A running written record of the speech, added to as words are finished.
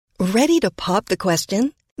Ready to pop the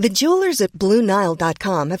question? The jewelers at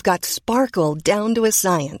BlueNile.com have got sparkle down to a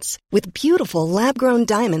science with beautiful lab-grown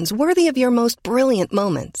diamonds worthy of your most brilliant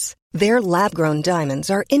moments. Their lab-grown diamonds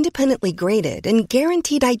are independently graded and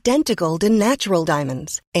guaranteed identical to natural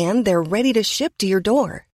diamonds, and they're ready to ship to your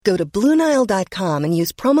door. Go to BlueNile.com and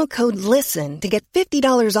use promo code LISTEN to get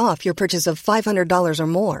 $50 off your purchase of $500 or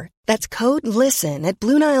more. That's code LISTEN at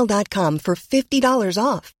BlueNile.com for $50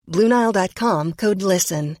 off. BlueNile.com, code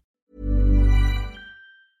LISTEN.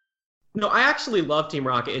 No, I actually love Team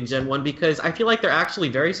Rocket in Gen 1 because I feel like they're actually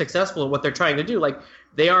very successful in what they're trying to do. Like,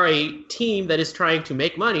 they are a team that is trying to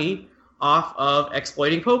make money off of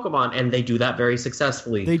exploiting Pokemon, and they do that very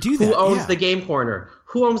successfully. They do that, Who owns the Game Corner?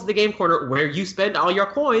 Who owns the Game Corner where you spend all your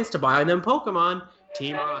coins to buy them Pokemon?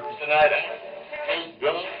 Team Rocket.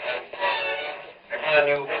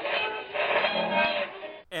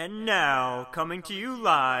 And now, coming to you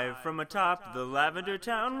live from atop the Lavender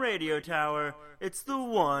Town Radio Tower, it's the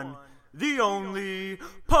one, the only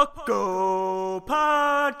Puckle Podcast!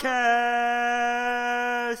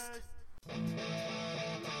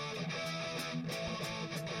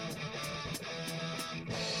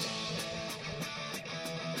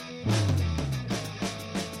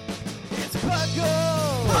 It's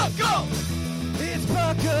Puckle! Puckle! It's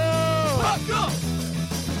Puckle! Puckle!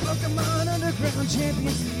 Pokemon Underground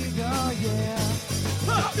Champions League, oh yeah!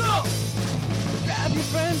 Puckle! Grab your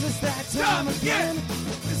friends, it's that time again!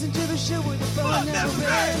 Listen to the show where the fun never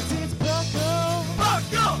ends! It's Puckle!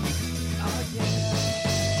 Puckle! Oh yeah!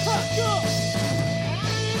 Puckle!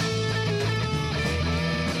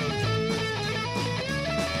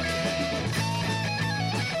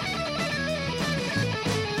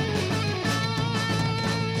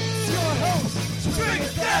 Drink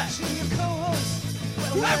that! Your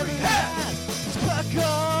co-host, Larry Hat!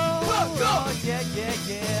 Puckle! Puckle! Oh, yeah, yeah,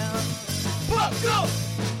 yeah! Puckle!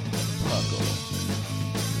 Puckle.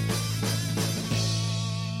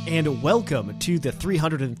 And welcome to the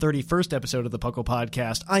 331st episode of the Puckle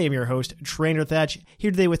Podcast. I am your host, Trainer Thatch,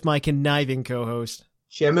 here today with my conniving co-host,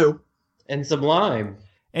 Shamu. And Sublime.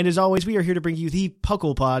 And as always, we are here to bring you the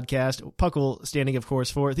Puckle Podcast, Puckle standing, of course,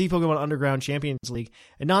 for the Pokemon Underground Champions League,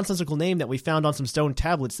 a nonsensical name that we found on some stone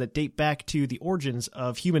tablets that date back to the origins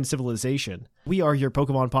of human civilization. We are your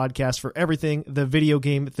Pokemon podcast for everything, the video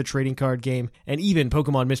game, the trading card game, and even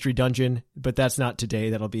Pokemon Mystery Dungeon, but that's not today.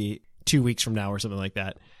 That'll be 2 weeks from now or something like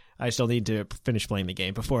that. I still need to finish playing the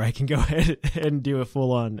game before I can go ahead and do a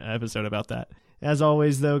full-on episode about that. As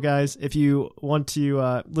always, though, guys, if you want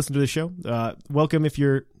to listen to the show, welcome if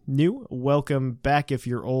you're new, welcome back if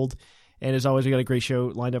you're old, and as always, we got a great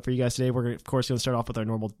show lined up for you guys today. We're, of course, going to start off with our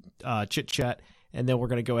normal chit-chat, and then we're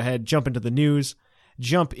going to go ahead, jump into the news,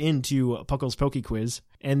 jump into Puckle's Poke Quiz,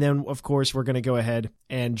 and then, of course, we're going to go ahead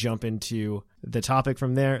and jump into the topic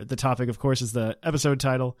from there. The topic, of course, is the episode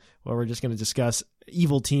title, where we're just going to discuss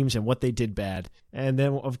evil teams and what they did bad. And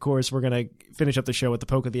then, of course, we're going to finish up the show with the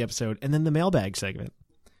Poke of the episode, and then the mailbag segment.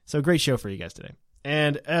 So, great show for you guys today.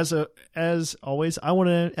 And as always, I want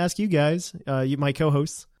to ask you guys, my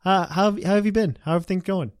co-hosts, how have you been? How have things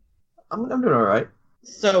going? I'm doing all right.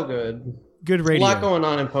 So good. Good radio. A lot going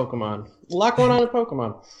on in Pokemon.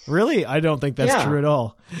 Really? I don't think that's true at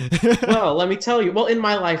all. Well, let me tell you. Well, in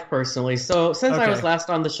my life personally. So since I was last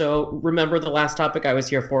on the show, remember the last topic I was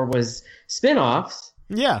here for was spin-offs.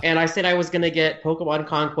 Yeah. And I said I was going to get Pokemon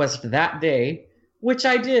Conquest that day, which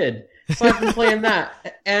I did. So I've been playing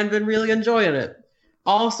that and been really enjoying it.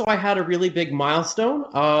 Also, I had a really big milestone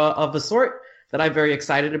of the sort that I'm very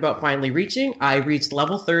excited about finally reaching. I reached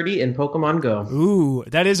level 30 in Pokemon Go. Ooh,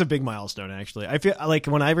 that is a big milestone, actually. I feel like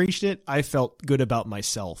when I reached it, I felt good about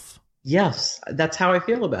myself. Yes, that's how I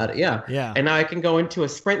feel about it, yeah. And now I can go into a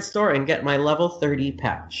Sprint store and get my level 30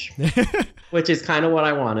 patch, which is kind of what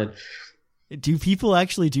I wanted. Do people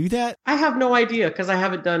actually do that? I have no idea because I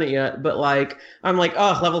haven't done it yet. But I'm like,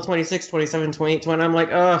 level 26, 27, 28, 20. I'm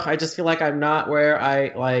like, I just feel like I'm not where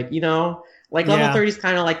I level 30 is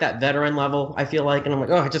kind of like that veteran level, I feel like. And I'm like,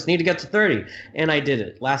 I just need to get to 30. And I did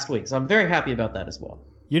it last week. So I'm very happy about that as well.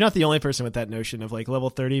 You're not the only person with that notion of level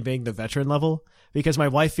 30 being the veteran level, because my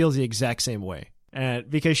wife feels the exact same way. And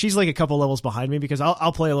because she's a couple levels behind me, because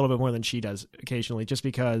I'll play a little bit more than she does occasionally, just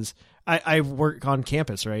because I work on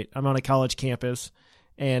campus, right? I'm on a college campus,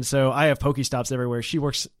 and so I have Pokestops everywhere. She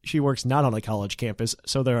works not on a college campus,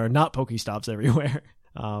 so there are not Pokestops everywhere.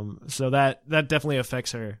 So that definitely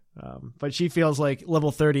affects her. But she feels like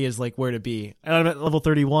level 30 is where to be. And I'm at level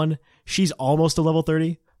 31. She's almost to level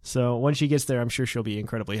 30. So when she gets there, I'm sure she'll be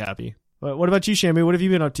incredibly happy. But what about you, Shamu? What have you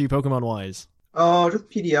been up to Pokemon wise? Oh, just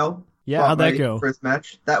PDL. Yeah, how'd that go? First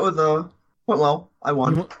match. That was went well. I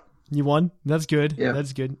won. You won? That's good. Yeah.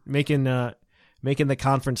 That's good. Making the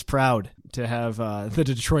conference proud to have the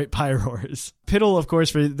Detroit Pyroars. Piddle, of course,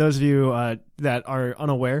 for those of you that are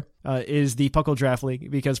unaware, is the Puckle Draft League,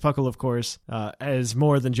 because Puckle, of course, is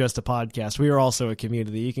more than just a podcast. We are also a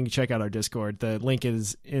community. You can check out our Discord. The link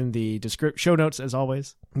is in the show notes, as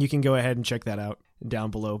always. You can go ahead and check that out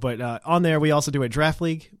down below. But on there, we also do a draft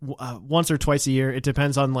league once or twice a year. It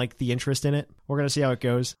depends on like the interest in it. We're going to see how it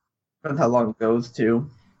goes. Depends how long it goes, too.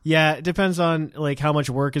 Yeah, it depends on like how much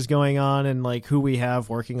work is going on and like who we have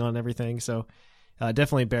working on everything. So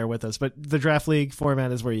definitely bear with us. But the draft league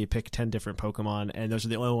format is where you pick 10 different Pokemon, and those are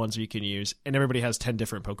the only ones you can use. And everybody has 10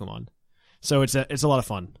 different Pokemon, so it's a lot of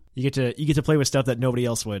fun. You get to play with stuff that nobody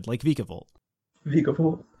else would, like Vikavolt.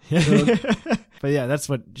 Vikavolt. But yeah, that's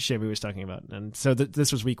what Shamu was talking about. And so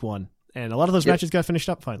this was week 1, and a lot of those matches got finished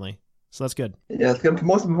up finally. So that's good. Yeah,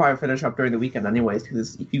 most of them probably finish up during the weekend anyways,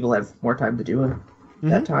 because people have more time to do it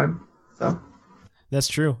that time. So that's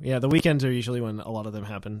true. Yeah, the weekends are usually when a lot of them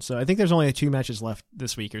happen. So I think there's only 2 matches left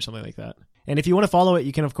this week or something like that. And if you want to follow it,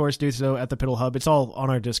 you can, of course, do so at the Piddle Hub. It's all on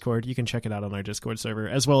our Discord. You can check it out on our Discord server,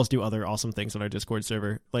 as well as do other awesome things on our Discord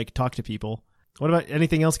server, like talk to people. What about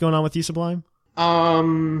anything else going on with you, Sublime?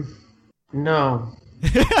 No.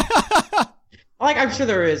 Like, I'm sure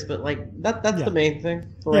there is, but like that's the main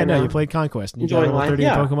thing. Yeah, no, you played Conquest and you got level 30 in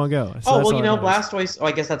Pokemon Go. So well, Blastoise. Oh,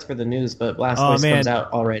 I guess that's for the news, but Blastoise comes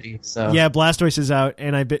out already. So yeah, Blastoise is out,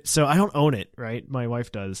 and I don't own it, right? My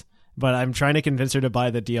wife does, but I'm trying to convince her to buy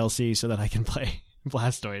the DLC so that I can play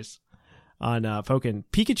Blastoise on Pokken.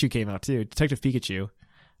 Pikachu came out too, Detective Pikachu.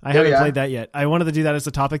 I haven't played that yet. I wanted to do that as the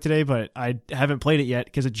topic today, but I haven't played it yet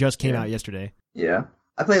because it just came out yesterday. Yeah,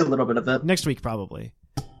 I played a little bit of it. Next week, probably.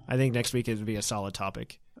 I think next week it would be a solid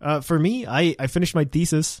topic. For me, I finished my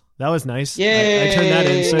thesis. That was nice. Yay! I turned that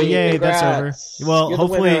in, so yay, Congrats. that's over. Well, You're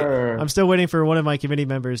hopefully, I'm still waiting for one of my committee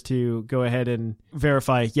members to go ahead and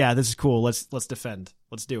verify, yeah, this is cool, let's defend.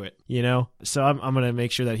 Let's do it, you know? So I'm going to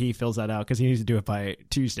make sure that he fills that out, because he needs to do it by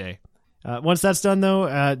Tuesday. Once that's done,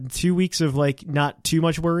 though, 2 weeks of like not too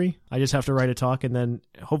much worry. I just have to write a talk, and then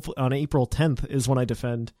hopefully on April 10th is when I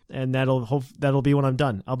defend, and that'll be when I'm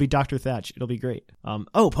done. I'll be Dr. Thatch. It'll be great.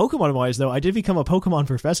 Pokemon wise though, I did become a Pokemon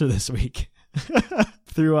professor this week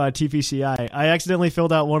through TPCI. I accidentally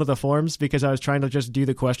filled out one of the forms because I was trying to just do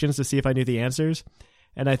the questions to see if I knew the answers,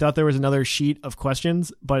 and I thought there was another sheet of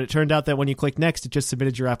questions, but it turned out that when you click next, it just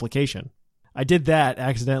submitted your application. I did that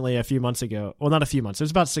accidentally a few months ago. Well, not a few months. It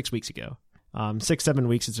was about 6 weeks ago. 6-7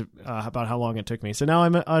 weeks is about how long it took me. So now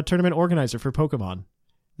I'm a tournament organizer for Pokemon.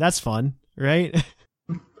 That's fun, right?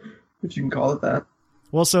 If you can call it that.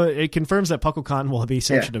 Well, so it confirms that PuckleCon will be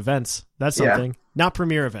sanctioned events. That's something. Not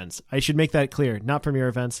premier events. I should make that clear. Not premier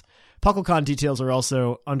events. PuckleCon details are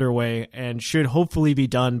also underway and should hopefully be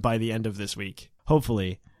done by the end of this week.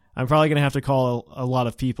 Hopefully. I'm probably going to have to call a lot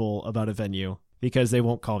of people about a venue, because they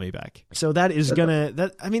won't call me back. So that's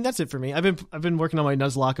it for me. I've been working on my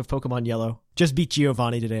Nuzlocke of Pokemon Yellow. Just beat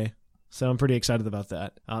Giovanni today, so I'm pretty excited about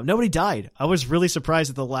that. Nobody died. I was really surprised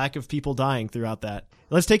at the lack of people dying throughout that.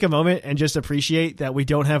 Let's take a moment and just appreciate that we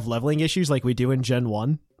don't have leveling issues like we do in Gen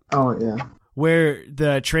 1. Oh, yeah. Where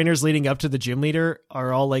the trainers leading up to the gym leader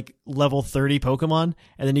are all like level 30 Pokemon,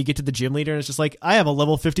 and then you get to the gym leader and it's just like, I have a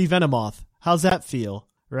level 50 Venomoth. How's that feel,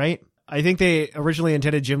 right? I think they originally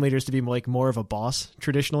intended gym leaders to be like more of a boss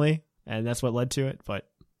traditionally, and that's what led to it. But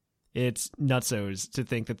it's nutsos to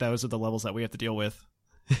think that those are the levels that we have to deal with.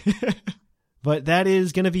 But that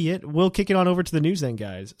is going to be it. We'll kick it on over to the news then,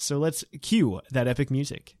 guys. So let's cue that epic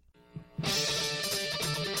music.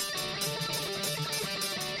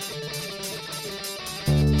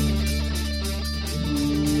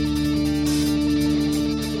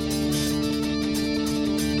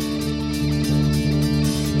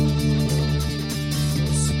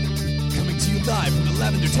 Live from the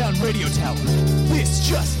Lavender Town Radio Tower. This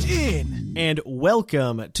just in. And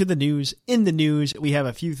welcome to the news. In the news, we have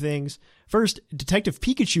a few things. First, Detective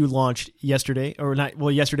Pikachu launched yesterday, or not,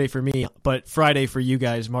 well, yesterday for me, but Friday for you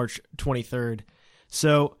guys, March 23rd.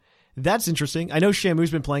 So that's interesting. I know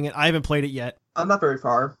Shamu's been playing it. I haven't played it yet. I'm not very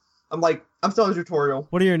far. I'm still in the tutorial.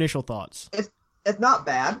 What are your initial thoughts? It's not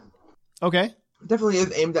bad. Okay. It definitely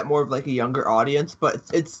is aimed at more of like a younger audience, but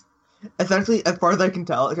it's essentially, as far as I can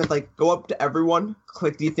tell, it's just like go up to everyone,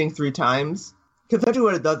 click these things 3 times. Because essentially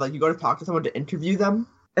what it does, like you go to talk to someone to interview them,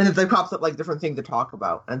 and it like pops up like different things to talk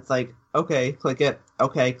about. And it's like, okay, click it,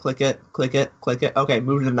 okay, click it, click it, click it, okay,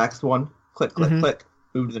 move to the next one, click, click, click,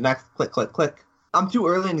 move to the next, click, click, click. I'm too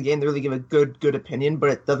early in the game to really give a good opinion, but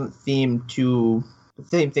it doesn't seem to the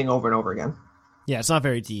same thing over and over again. Yeah, it's not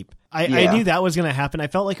very deep. I knew that was going to happen. I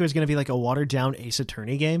felt like it was going to be like a watered down Ace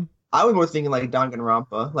Attorney game. I was more thinking like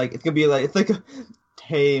Danganronpa. Like it's gonna be like it's like a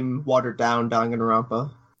tame, watered down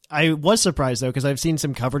Danganronpa. I was surprised though because I've seen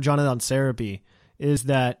some coverage on it on Cerebi. Is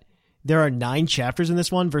that there are 9 chapters in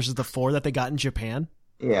this one versus the 4 that they got in Japan.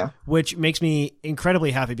 Yeah. Which makes me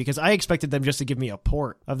incredibly happy because I expected them just to give me a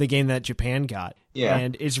port of the game that Japan got. Yeah.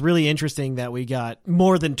 And it's really interesting that we got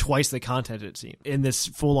more than twice the content, it seemed, in this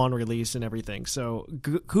full-on release and everything. So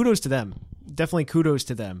kudos to them. Definitely kudos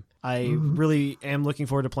to them. I really am looking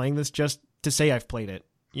forward to playing this just to say I've played it.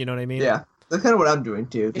 You know what I mean? Yeah. That's kind of what I'm doing,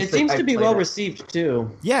 too. It seems to be well received,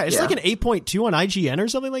 too. Yeah, it's like an 8.2 on IGN or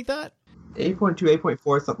something like that. 8.2,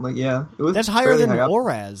 8.4, something like It was That's higher than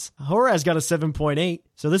Horaz. Horaz got a 7.8,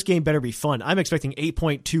 so this game better be fun. I'm expecting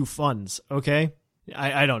 8.2 funds, okay?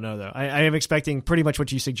 I don't know, though. I am expecting pretty much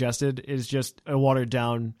what you suggested is just a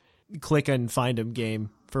watered-down click and find 'em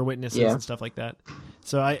game for witnesses and stuff like that.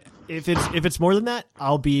 So if it's more than that,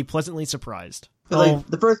 I'll be pleasantly surprised. Like,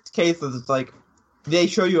 the first case was it's like, they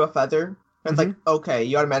show you a feather, and it's like, okay,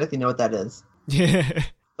 you automatically know what that is. Yeah.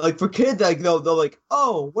 Like, for kids, like, they'll like,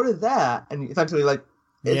 oh, what is that? And essentially, like,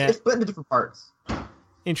 it's split into different parts.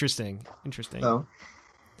 Interesting.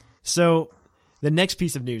 So, the next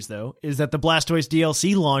piece of news, though, is that the Blastoise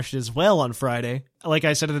DLC launched as well on Friday. Like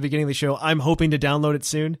I said at the beginning of the show, I'm hoping to download it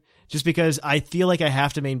soon, just because I feel like I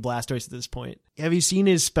have to main Blastoise at this point. Have you seen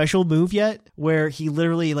his special move yet? Where he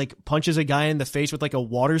literally, like, punches a guy in the face with, like, a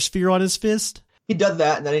water sphere on his fist? he does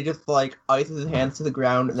that, and then he just, like, ices his hands to the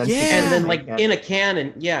ground, and then... And then, like, in a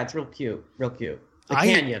cannon. Yeah, it's real cute. Real cute. The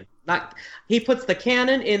canyon. He puts the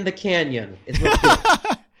cannon in the canyon. It's real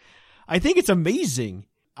cute. I think it's amazing.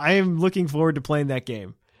 I am looking forward to playing that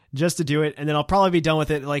game just to do it, and then I'll probably be done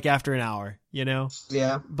with it like after an hour, you know?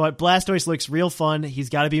 Yeah. But Blastoise looks real fun. He's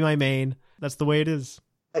got to be my main. That's the way it is.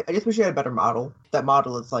 I just wish he had a better model. That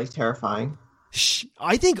model is, like, terrifying.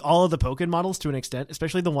 I think all of the Pokken models, to an extent,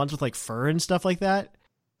 especially the ones with, like, fur and stuff like that.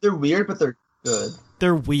 They're weird, but they're good.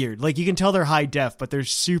 They're weird. Like, you can tell they're high def, but they're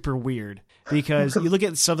super weird. Because you look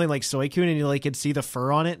at something like Suicune and you, like, can see the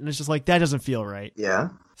fur on it, and it's just like, that doesn't feel right. Yeah.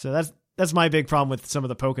 So that's my big problem with some of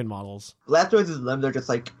the Pokken models. Blastoise's limbs are just,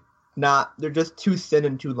 like, they're just too thin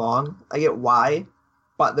and too long. I get why,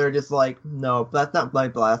 but they're just like, no, that's not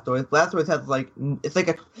like Blastoise. Blastoise has, like, it's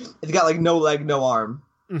got, like, no leg, no arm.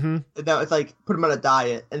 Mm-hmm. And now it's like, put him on a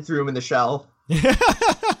diet and threw him in the shell.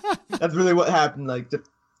 That's really what happened, like.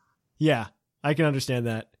 Yeah, I can understand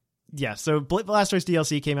that. Yeah, so Blastoise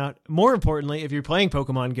DLC came out. More importantly, if you're playing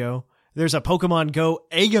Pokemon Go, there's a Pokemon Go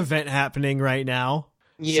egg event happening right now.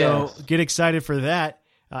 Yes. So get excited for that.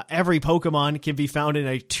 Every Pokemon can be found in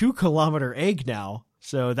a 2-kilometer egg now.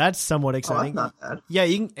 So that's somewhat exciting. Oh, that's not bad.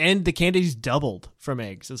 Yeah, and the candy's doubled from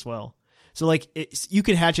eggs as well. So like you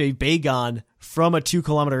could hatch a Bagon from a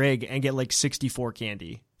 2-kilometer egg and get like 64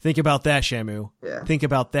 candy. Think about that, Shamu. Yeah. Think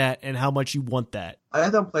about that and how much you want that. I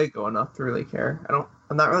don't play Go enough to really care.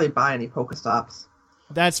 I'm not really buying any Pokestops.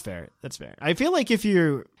 That's fair. I feel like if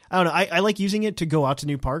you're, I don't know, I like using it to go out to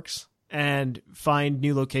new parks and find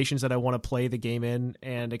new locations that I want to play the game in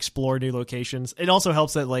and explore new locations. It also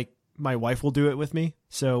helps that like my wife will do it with me,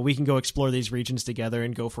 so we can go explore these regions together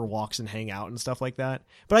and go for walks and hang out and stuff like that.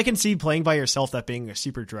 But I can see playing by yourself that being a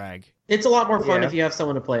super drag. It's a lot more fun if you have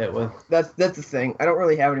someone to play it with. That's the thing. I don't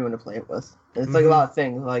really have anyone to play it with. It's like a lot of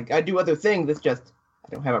things. Like I do other things. It's just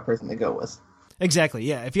I don't have a person to go with. Exactly,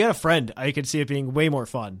 yeah. If you had a friend, I could see it being way more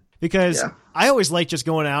fun. Because I always like just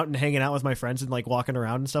going out and hanging out with my friends and like walking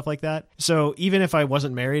around and stuff like that. So even if I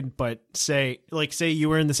wasn't married, but say you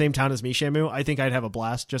were in the same town as me, Shamu, I think I'd have a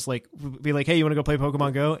blast. Just like be like, hey, you want to go play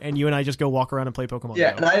Pokemon Go? And you and I just go walk around and play Pokemon Go.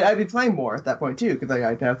 Yeah, and I'd be playing more at that point too, because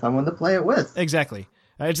I'd have someone to play it with. Exactly.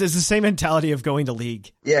 It's the same mentality of going to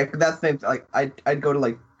League. Yeah, that's the same. Like I'd go to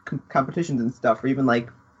like competitions and stuff, or even like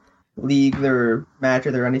leagues or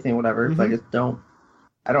matches or anything, whatever. So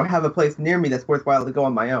I don't have a place near me that's worthwhile to go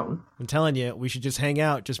on my own. I'm telling you, we should just hang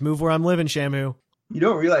out. Just move where I'm living, Shamu. You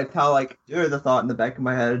don't realize how, like, there's a thought in the back of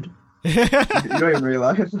my head. You don't even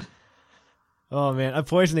realize. Oh, man. I'm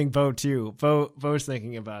poisoning Bo, too. Bo's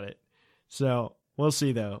thinking about it. So, we'll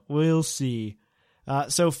see, though. We'll see.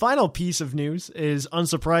 So, final piece of news is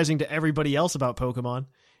unsurprising to everybody else about Pokemon,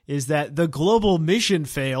 is that the global mission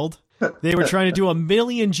failed. They were trying to do 1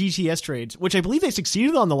 million GTS trades, which I believe they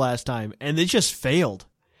succeeded on the last time, and they just failed.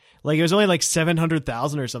 Like, it was only like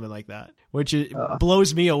 700,000 or something like that, which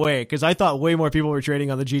blows me away, because I thought way more people were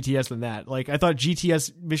trading on the GTS than that. Like, I thought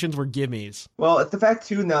GTS missions were gimmies. Well, it's the fact,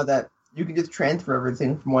 too, now that you can just transfer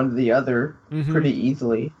everything from one to the other pretty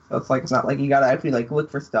easily. So it's not like you gotta actually, like,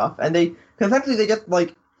 look for stuff. And because actually they just,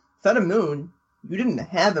 like, Sun and Moon, you didn't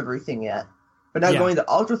have everything yet. But now going to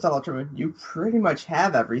Ultra Sun, Ultra Moon, you pretty much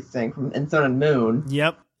have everything from in Sun and Moon.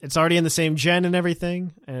 Yep. It's already in the same gen and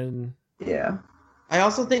everything, and Yeah. I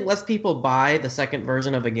also think less people buy the second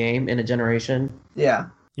version of a game in a generation. Yeah.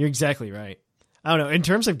 you're exactly right. I don't know. In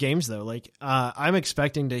terms of games, though, like I'm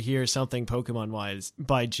expecting to hear something Pokemon-wise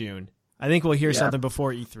by June. I think we'll hear something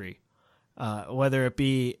before E3, whether it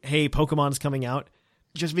be, hey, Pokemon's coming out.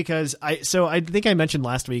 Just because I think I mentioned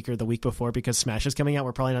last week or the week before, because Smash is coming out,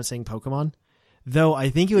 we're probably not saying Pokemon. Though I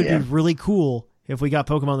think it would be really cool if we got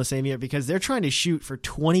Pokemon the same year, because they're trying to shoot for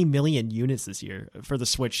 20 million units this year for the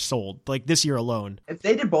Switch sold, like this year alone. If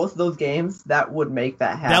they did both of those games, that would make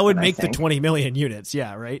that happen. That would make the 20 million units,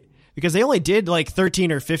 yeah, right? Because they only did like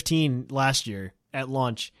 13 or 15 last year at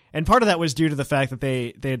launch. And part of that was due to the fact that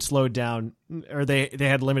they had slowed down, or they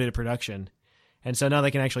had limited production. And so now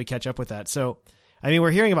they can actually catch up with that. So, I mean,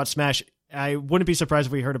 we're hearing about Smash. I wouldn't be surprised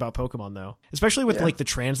if we heard about Pokemon, though. Especially with like the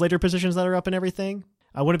translator positions that are up and everything.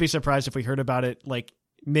 I wouldn't be surprised if we heard about it like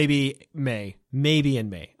maybe in May.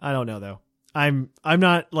 I don't know, though. I'm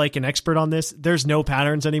not like an expert on this. There's no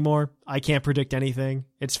patterns anymore. I can't predict anything.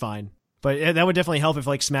 It's fine. But that would definitely help if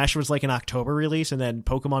like Smash was like an October release and then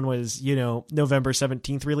Pokemon was, November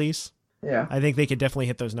 17th release. Yeah. I think they could definitely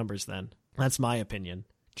hit those numbers then. That's my opinion.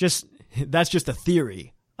 That's just a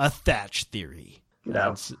theory. A Thatch theory.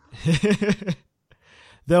 No.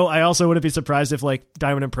 Though I also wouldn't be surprised if like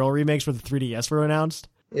Diamond and Pearl remakes for the 3DS were announced.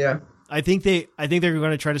 Yeah. I think they're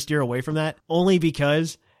going to try to steer away from that, only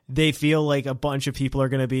because they feel like a bunch of people are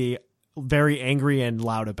going to be very angry and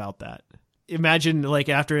loud about that. Imagine like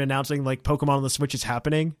after announcing like Pokemon on the Switch is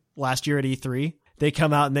happening last year at E3, they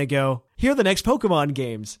come out and they go, "Here are the next Pokemon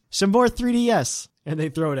games, some more 3DS," and they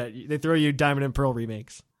throw it at you. They throw you Diamond and Pearl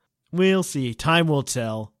remakes. We'll see. Time will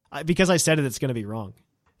tell. Because I said it's going to be wrong.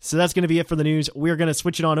 So that's going to be it for the news. We're going to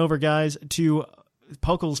switch it on over, guys, to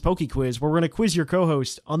Puckle's Poke Quiz, where we're going to quiz your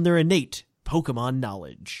co-host on their innate Pokemon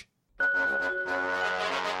knowledge.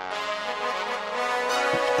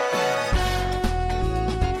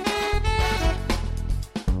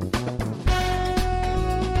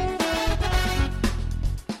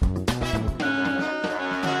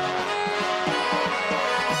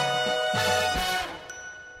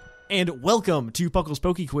 And welcome to Puckle's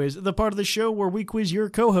Poke Quiz, the part of the show where we quiz your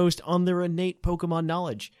co-host on their innate Pokemon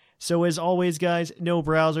knowledge. So as always, guys, no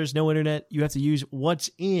browsers, no internet. You have to use what's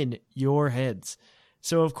in your heads.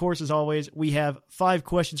 So, of course, as always, we have 5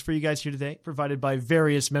 questions for you guys here today, provided by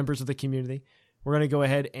various members of the community. We're going to go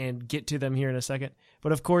ahead and get to them here in a second.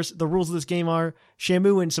 But, of course, the rules of this game are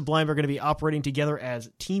Shamu and Sublime are going to be operating together as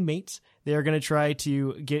teammates. They are going to try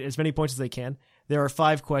to get as many points as they can. There are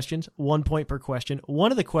 5 questions, 1 point per question.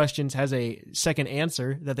 One of the questions has a second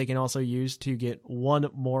answer that they can also use to get 1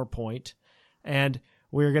 more point. And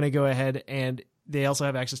we're going to go ahead and they also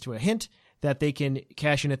have access to a hint that they can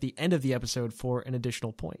cash in at the end of the episode for an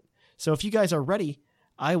additional point. So if you guys are ready,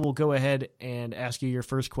 I will go ahead and ask you your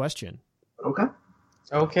first question.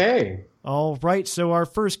 Okay. All right. So our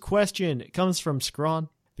first question comes from Scrawn,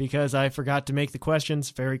 because I forgot to make the questions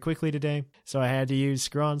very quickly today, so I had to use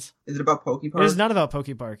Scrawns. Is it about Pokepark? It is not about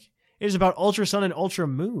Pokepark. It is about Ultra Sun and Ultra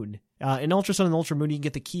Moon. In Ultra Sun and Ultra Moon, you can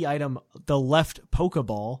get the key item, the left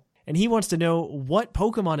Pokeball, and he wants to know what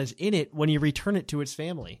Pokemon is in it when you return it to its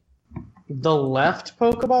family. The left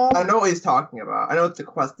Pokeball? I know what he's talking about. I know what the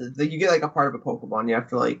quest is. Like, you get like a part of a Pokemon. You have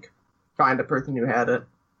to like find a person who had it.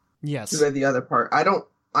 Yes. To get the other part.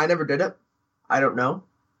 I never did it. I don't know.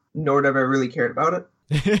 Nor have I really cared about it.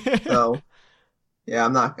 So, yeah,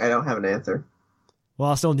 I don't have an answer. Well,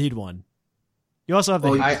 I'll still need one. You also have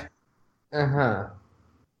the...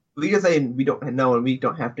 We can say we don't know and we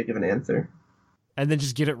don't have to give an answer. And then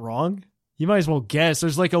just get it wrong? You might as well guess.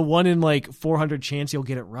 There's like a 1 in like 400 chance you'll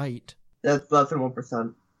get it right. That's less than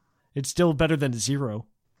 1%. It's still better than 0.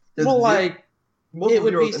 There's well, like... it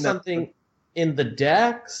would be something in the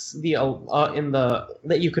decks,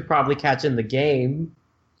 that you could probably catch in the game.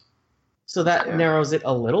 So that narrows it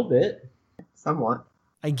a little bit. Somewhat.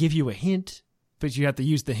 I give you a hint, but you have to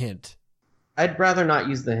use the hint. I'd rather not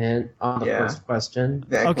use the hint on the first question.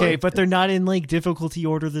 Exactly. Okay, but they're not in like difficulty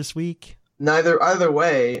order this week? Either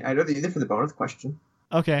way, I'd rather use it for the bonus question.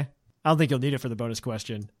 Okay. I don't think you'll need it for the bonus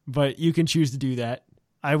question, but you can choose to do that.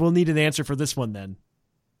 I will need an answer for this one then.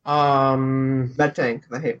 Metang,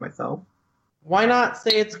 because I hate myself. Why not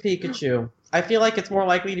say it's Pikachu? I feel like it's more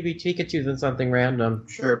likely to be Pikachu than something random.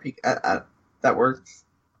 Sure, that works.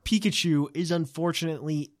 Pikachu is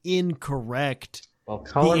unfortunately incorrect. Well,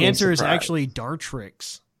 the answer is actually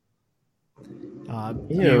Dartrix.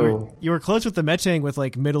 You were close with the Metang with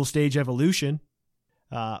like middle stage evolution.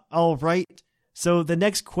 All right. So the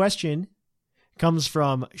next question comes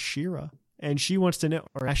from Shira, and she wants to know,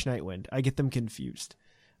 or Ash Nightwind. I get them confused.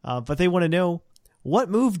 But they want to know, What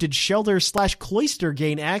move did Shelder/Cloyster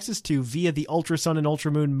gain access to via the Ultra Sun and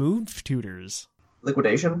Ultra Moon move tutors?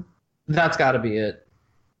 Liquidation. That's got to be it.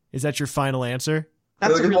 Is that your final answer?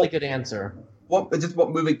 That's a really good answer. What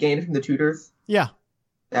move it gained from the tutors? Yeah.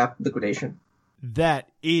 Yeah, liquidation. That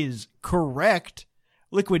is correct.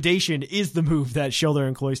 Liquidation is the move that Shelder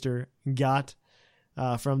and Cloyster got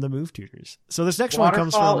from the move tutors. So this next one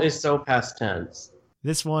comes from... Waterfall is so past tense.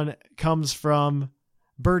 This one comes from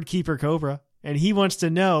Birdkeeper Cobra, and he wants to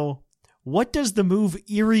know, what does the move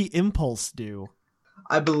Eerie Impulse do?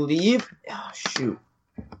 I believe... Oh, shoot.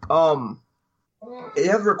 It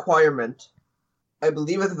has a requirement. I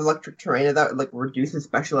believe it's an electric terrain that like reduces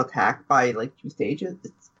special attack by like 2 stages.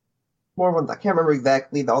 It's more ones. I can't remember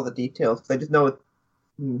exactly all the details because I just know it.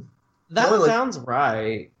 That sounds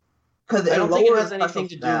right. Because I don't think it has anything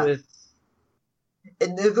to do with.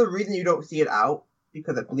 And there's a reason you don't see it out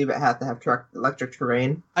because I believe it has to have electric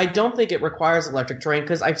terrain. I don't think it requires electric terrain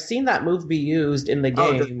because I've seen that move be used in the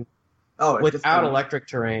game without electric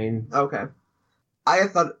terrain. Okay. I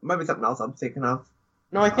thought it might be something else I'm thinking of.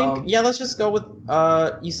 No, I think, let's just go with,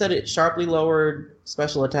 you said it sharply lowered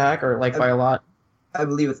special attack, or like by a lot? I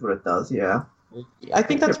believe it's what it does, yeah. I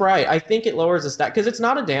think that's right. I think it lowers the stat, because it's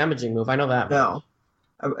not a damaging move, I know that. No.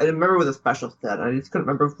 I remember it was a special stat. I just couldn't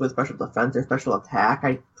remember if it was special defense or special attack.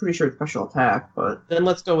 I'm pretty sure it's special attack, but... Then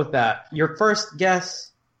let's go with that. Your first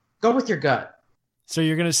guess, go with your gut. So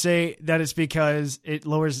you're going to say that it's because it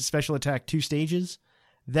lowers the special attack 2 stages?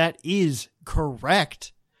 That is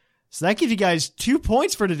correct. So that gives you guys 2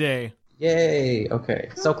 points for today. Yay. Okay.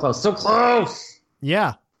 So close. So close.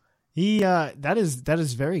 Yeah. That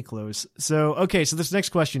is very close. So, okay. So this next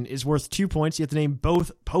question is worth 2 points. You have to name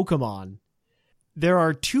both Pokemon. There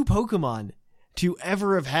are 2 Pokemon to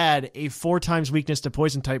ever have had a 4 times weakness to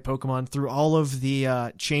poison type Pokemon through all of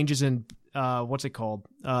the changes in, what's it called?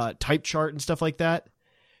 Type chart and stuff like that.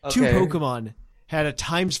 Okay. 2 Pokemon had a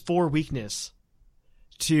 ×4 weakness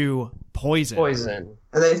to poison.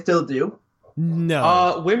 And they still do?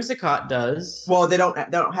 No. Whimsicott does. Well, they don't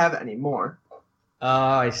have it anymore.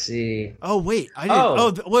 I see. Oh, wait. I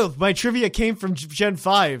didn't. Well, my trivia came from Gen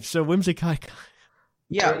 5, so Whimsicott.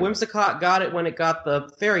 Yeah, Whimsicott got it when it got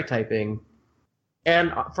the fairy typing.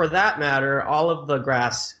 And for that matter, all of the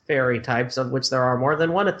grass fairy types, of which there are more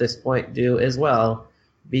than one at this point, do as well.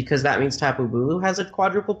 Because that means Tapu Bulu has a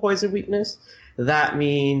quadruple poison weakness. That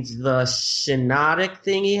means the Shiinotic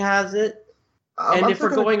thingy has it. And if we're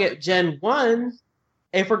going at Gen 1,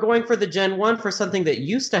 if we're going for the Gen 1 for something that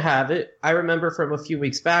used to have it, I remember from a few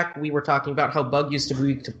weeks back, we were talking about how Bug used to be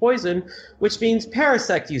weak to poison, which means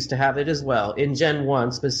Parasect used to have it as well, in Gen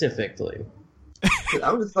 1 specifically.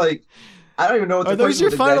 I was like, I don't even know what the Are those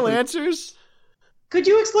your final answers? Could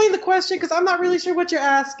you explain the question? Because I'm not really sure what you're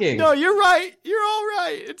asking. No, you're right. You're all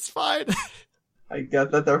right. It's fine. I guess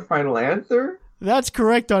that's our final answer? That's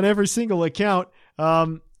correct on every single account.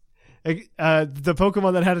 The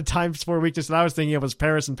Pokemon that had a ×4 weakness that I was thinking of was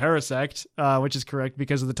Paras and Parasect, which is correct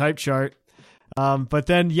because of the type chart. But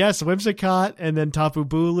then, yes, Whimsicott, and then Tapu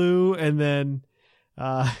Bulu, and then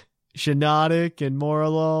Shiinotic and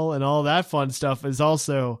Morlul, and all that fun stuff is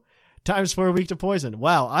also ×4 weak to poison.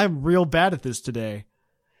 Wow, I'm real bad at this today.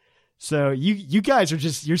 So you guys are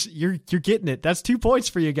just you're getting it. That's 2 points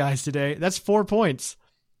for you guys today. That's 4 points.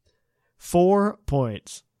 4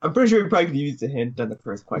 points. I'm pretty sure we probably could use the hint on the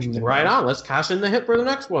first question. Right on. Let's cash in the hit for the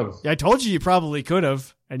next one. Yeah, I told you probably could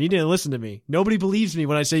have, and you didn't listen to me. Nobody believes me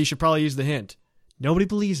when I say you should probably use the hint. Nobody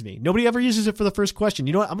believes me. Nobody ever uses it for the first question.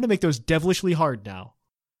 You know what? I'm going to make those devilishly hard now.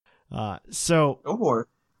 So go for it.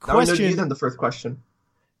 Question on the first question.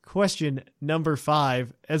 Question number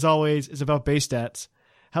 5, as always, is about base stats.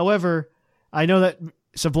 However, I know that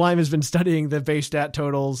Sublime has been studying the base stat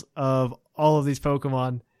totals of all of these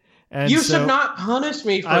Pokemon. And you should not punish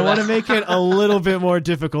me for that. I want to make it a little bit more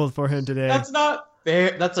difficult for him today. That's not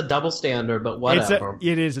fair. That's a double standard, but whatever.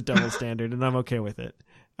 It is a double standard, and I'm okay with it.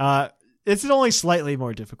 It's only slightly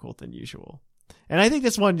more difficult than usual. And I think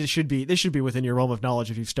this should be within your realm of knowledge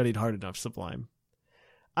if you've studied hard enough, Sublime.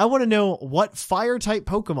 I want to know what fire-type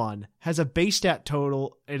Pokemon has a base stat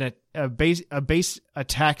total and a base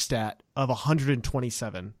attack stat of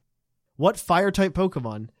 127. What fire-type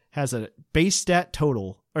Pokemon has a base stat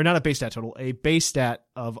total, or not a base stat total, a base stat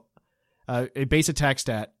of a base attack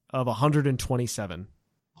stat of 127?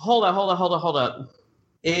 Hold up.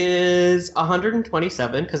 Is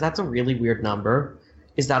 127, because that's a really weird number,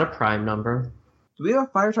 is that a prime number? Do we have a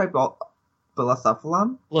fire-type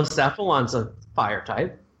Blacephalon? Blacephalon's a fire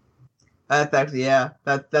type. That's actually, yeah.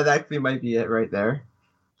 That actually might be it right there.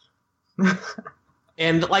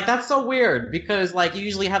 And, like, that's so weird, because, like, you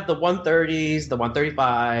usually have the 130s, the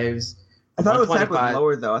 135s, I thought it was attack was 125.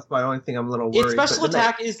 lower though. That's why the only thing I'm a little worried. Its special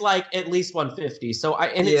attack is like at least 150. So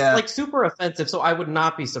it's like super offensive. So I would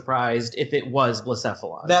not be surprised if it was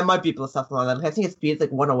Blacephalon. That might be Blacephalon. I think its speed is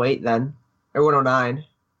like 108 then, or 109.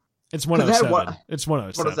 It's 107. It's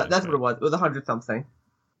 107. That's what it was. It was 100 something.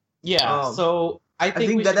 Yeah. So I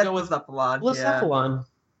think we should that's go with Blacephalon. Blacephalon.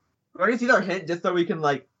 We're going to see our hint just so we can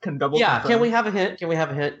double. Yeah. confirm. Can we have a hint?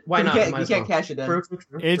 Why not? You can't cash it in. True.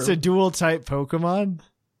 It's a dual type Pokemon.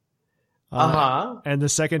 Uh-huh. And the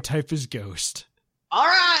second type is Ghost. All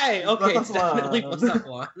right. Okay. It's definitely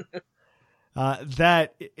Blacephalon.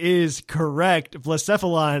 That is correct.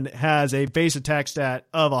 Blacephalon has a base attack stat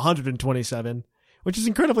of 127, which is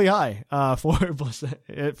incredibly high for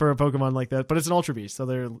a Pokemon like that. But it's an Ultra Beast, so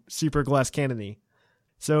they're super glass cannon-y.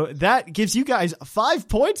 So that gives you guys 5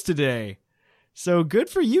 points today. So good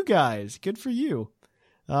for you guys. Good for you.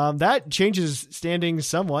 That changes standings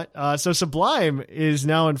somewhat. So Sublime is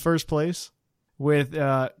now in first place with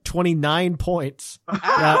 29 points.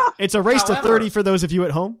 It's a race to 30 for those of you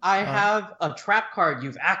at home. I have a trap card.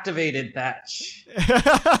 You've activated that.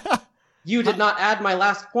 You did not add my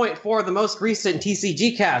last point for the most recent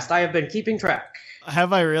TCG cast. I have been keeping track.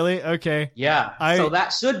 Have I really? Okay. Yeah. So that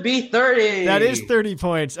should be 30. That is 30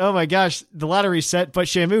 points. Oh my gosh. The lottery's set. But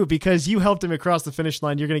Shamu, because you helped him across the finish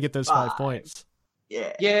line, you're going to get those 5 points.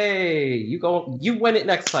 Yeah. Yay. You win it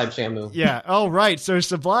next time, Shamu. Yeah. All right. So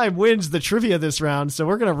Sublime wins the trivia this round. So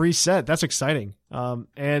we're going to reset. That's exciting.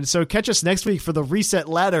 And so catch us next week for the reset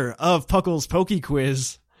ladder of Puckle's Poke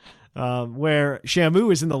Quiz, where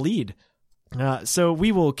Shamu is in the lead. So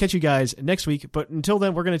we will catch you guys next week. But until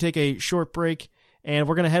then, we're going to take a short break and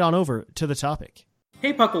we're going to head on over to the topic.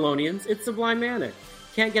 Hey, Puckalonians, it's Sublime Manic.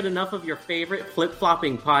 Can't get enough of your favorite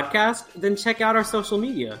flip-flopping podcast? Then check out our social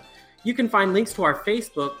media. You can find links to our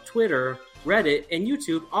Facebook, Twitter, Reddit, and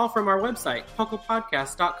YouTube, all from our website,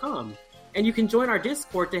 pucklepodcast.com. And you can join our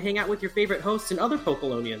Discord to hang out with your favorite hosts and other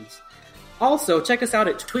Puckalonians. Also, check us out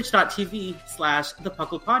at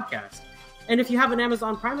twitch.tv/thepucklepodcast. And if you have an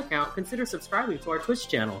Amazon Prime account, consider subscribing to our Twitch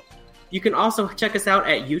channel. You can also check us out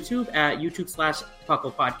at YouTube at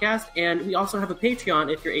YouTube/PucklePodcast. And we also have a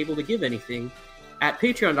Patreon if you're able to give anything at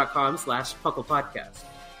patreon.com/PucklePodcast.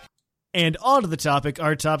 And on to the topic.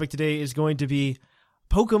 Our topic today is going to be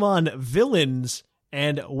Pokemon villains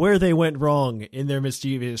and where they went wrong in their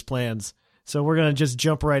mischievous plans. So we're going to just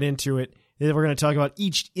jump right into it. Then we're going to talk about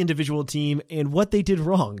each individual team and what they did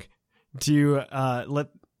wrong to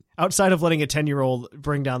outside of letting a 10-year-old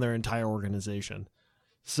bring down their entire organization.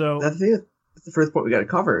 So that's the first point we got to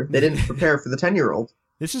cover. They didn't prepare for the 10-year-old.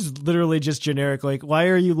 This is literally just generic. Like, why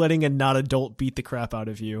are you letting a not adult beat the crap out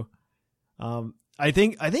of you? I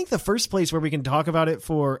think the first place where we can talk about it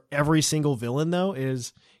for every single villain though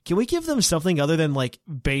is, can we give them something other than like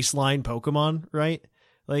baseline Pokemon, right?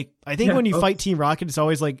 Like, I think when you fight Team Rocket, it's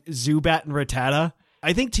always like Zubat and Rattata.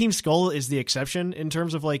 I think Team Skull is the exception in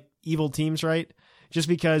terms of like evil teams, right? Just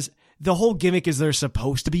because the whole gimmick is they're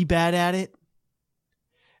supposed to be bad at it.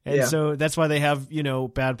 And so that's why they have,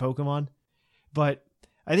 bad Pokemon. But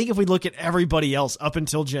I think if we look at everybody else up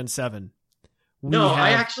until Gen 7.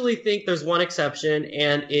 I actually think there's one exception,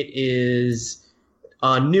 and it is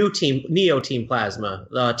Neo Team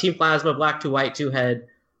Plasma. Team Plasma, Black 2 White 2 had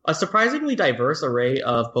a surprisingly diverse array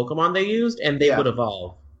of Pokemon they used, and they would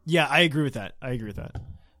evolve. Yeah, I agree with that. I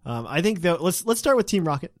think that let's start with Team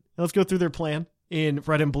Rocket. Let's go through their plan in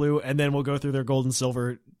Red and Blue, and then we'll go through their Gold and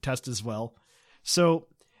Silver test as well. So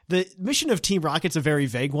the mission of Team Rocket's a very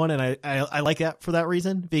vague one, and I like that for that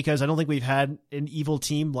reason, because I don't think we've had an evil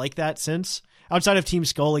team like that since. Outside of Team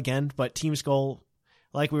Skull again, but Team Skull,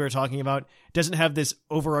 like we were talking about, doesn't have this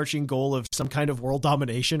overarching goal of some kind of world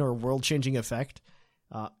domination or world-changing effect.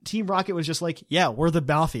 Team Rocket was just like, yeah, we're the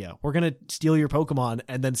mafia. We're going to steal your Pokemon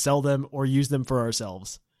and then sell them or use them for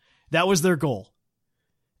ourselves. That was their goal.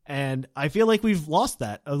 And I feel like we've lost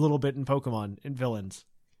that a little bit in Pokemon and villains.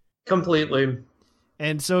 Completely.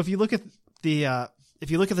 And so if you look at the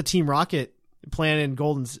Team Rocket plan in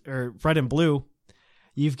Red and Blue,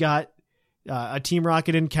 you've got a Team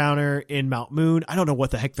Rocket encounter in Mount Moon. I don't know what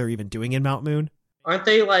the heck they're even doing in Mount Moon. Aren't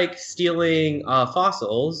they like stealing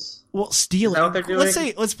fossils? Well, stealing. Is that what they're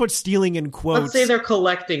doing? Let's put stealing in quotes. Let's say they're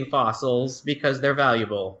collecting fossils because they're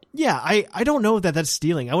valuable. Yeah, I don't know that that's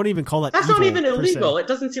stealing. I wouldn't even call that. That's not even illegal. It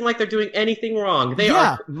doesn't seem like they're doing anything wrong. They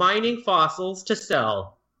are mining fossils to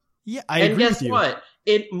sell. Yeah, I agree with you. And guess what?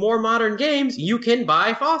 In more modern games, you can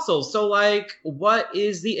buy fossils. So, like, what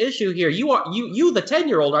is the issue here? You, the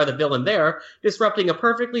 10-year-old, are the villain there, disrupting a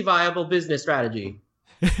perfectly viable business strategy.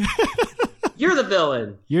 You're the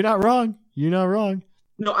villain. You're not wrong.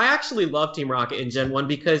 No, I actually love Team Rocket in Gen 1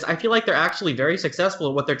 because I feel like they're actually very successful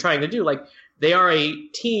in what they're trying to do. Like, they are a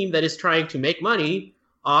team that is trying to make money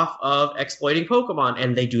off of exploiting Pokemon,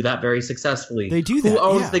 and they do that very successely. They do that. Who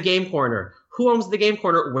owns the Game Corner? Who owns the Game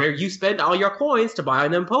Corner where you spend all your coins to buy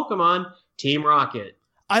them Pokemon? Team Rocket.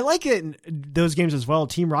 I like it in those games as well.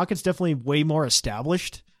 Team Rocket's definitely way more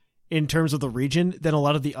established in terms of the region than a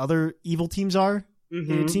lot of the other evil teams are.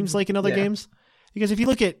 It seems like in other games. Because if you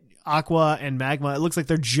look at Aqua and Magma, it looks like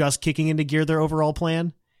they're just kicking into gear their overall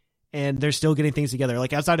plan, and they're still getting things together.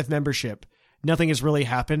 Like outside of membership, nothing has really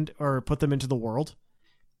happened or put them into the world.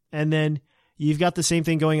 And then you've got the same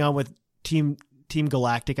thing going on with Team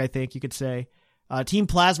Galactic, I think you could say. Team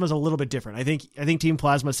Plasma is a little bit different. I think Team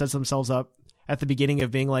Plasma sets themselves up at the beginning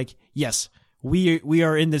of being like, yes, we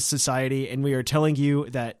are in this society, and we are telling you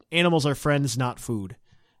that animals are friends, not food.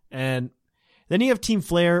 And then you have Team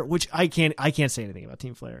Flare, which I can't say anything about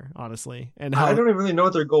Team Flare, honestly. And I don't even really know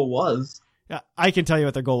what their goal was. I can tell you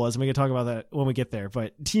what their goal was, and we can talk about that when we get there.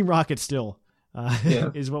 But Team Rocket still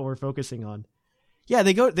is what we're focusing on. Yeah,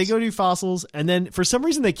 they go do fossils, and then for some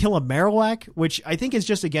reason they kill a Marowak, which I think is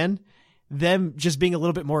just, again, them just being a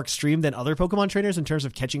little bit more extreme than other Pokemon trainers in terms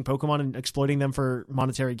of catching Pokemon and exploiting them for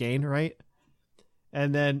monetary gain, right?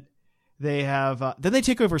 And then they have then they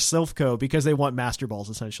take over Silphco because they want Master Balls,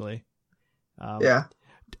 essentially.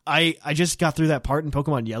 I just got through that part in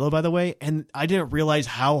Pokemon Yellow, by the way, and I didn't realize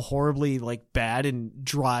how horribly like bad and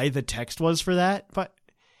dry the text was for that, but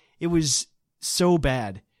it was so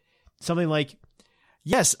bad. Something like,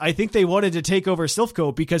 yes, I think they wanted to take over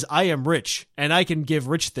Silphco because I am rich and I can give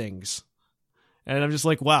rich things. And I'm just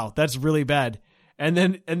like, wow, that's really bad. And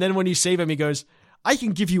then when you save him, he goes, I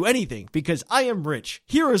can give you anything because I am rich.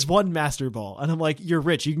 Here is one Master Ball. And I'm like, you're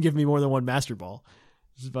rich. You can give me more than one Master Ball.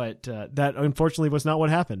 But that unfortunately was not what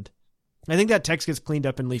happened. I think that text gets cleaned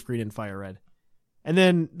up in Leaf Green and Fire Red. And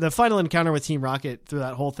then the final encounter with Team Rocket through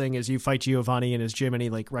that whole thing is you fight Giovanni in his gym and he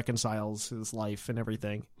like reconciles his life and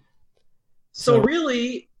everything. So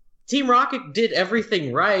really, Team Rocket did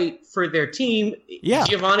everything right for their team. Yeah.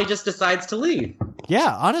 Giovanni just decides to leave.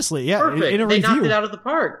 Yeah, honestly, yeah. Perfect. In a they review. knocked it out of the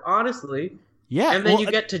park, honestly. Yeah. And then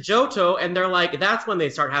you get to Johto, and they're like, that's when they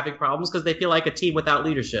start having problems because they feel like a team without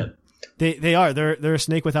leadership. They are. They're a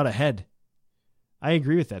snake without a head. I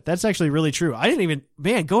agree with that. That's actually really true. I didn't even...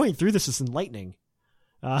 Man, going through this is enlightening.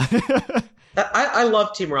 I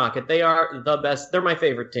love Team Rocket. They are the best. They're my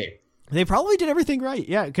favorite team. They probably did everything right.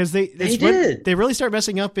 Yeah, because they did. They really start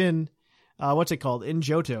messing up in... what's it called? In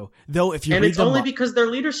Johto. Though, if you and read it's only because their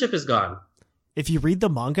leadership is gone. If you read the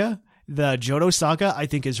manga, the Johto saga, I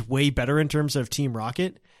think, is way better in terms of Team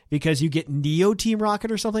Rocket because you get Neo Team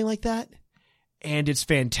Rocket or something like that. And it's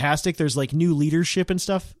fantastic. There's like new leadership and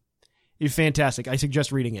stuff. It's fantastic. I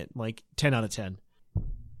suggest reading it. Like 10 out of 10.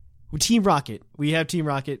 Team Rocket. We have Team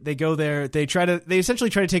Rocket. They go there. They essentially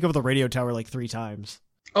try to take over the radio tower like 3 times.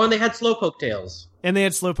 Oh, and they had Slowpoke Tails. And they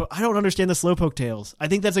had Slowpoke. I don't understand the Slowpoke Tails. I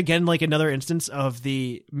think that's again like another instance of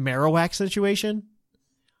the Marowak situation.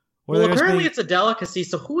 Well, apparently it's a delicacy.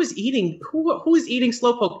 So who is eating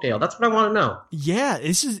Slowpoke Tail? That's what I want to know. Yeah,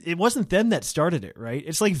 it wasn't them that started it, right?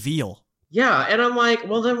 It's like veal. Yeah, and I'm like,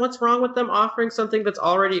 well, then what's wrong with them offering something that's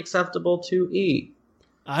already acceptable to eat?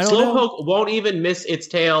 I don't know. Slowpoke won't even miss its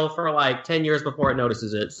tail for like 10 years before it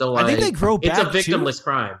notices it. So like, I think they grow back. It's a victimless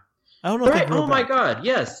crime. I don't know. If they grow my back. God,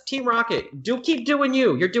 yes, Team Rocket, keep doing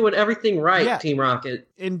you. You're doing everything right, yeah. Team Rocket.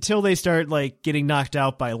 Until they start like getting knocked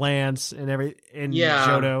out by Lance and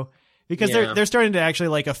Johto, because they're starting to actually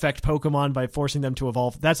like affect Pokemon by forcing them to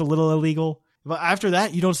evolve. That's a little illegal. But after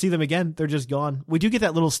that, you don't see them again. They're just gone. We do get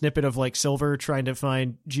that little snippet of like Silver trying to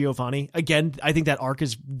find Giovanni. Again, I think that arc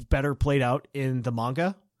is better played out in the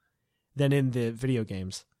manga than in the video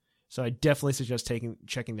games. So I definitely suggest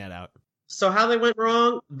checking that out. So how they went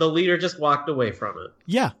wrong, the leader just walked away from it.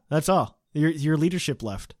 Yeah, that's all. Your leadership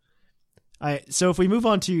left. So if we move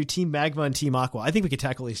on to Team Magma and Team Aqua, I think we could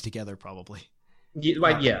tackle these together probably.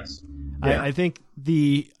 Yes. Yeah. I think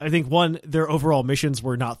their overall missions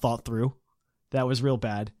were not thought through. That was real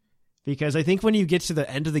bad. Because I think when you get to the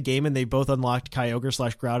end of the game and they both unlocked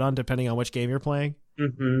Kyogre/Groudon, depending on which game you're playing,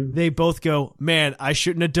 they both go, man, I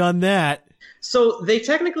shouldn't have done that. So they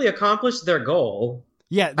technically accomplished their goal.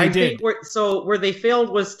 Yeah, they did. Where they failed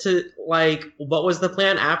was to, like, what was the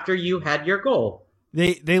plan after you had your goal?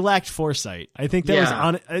 They lacked foresight. I think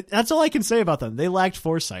that's all I can say about them. They lacked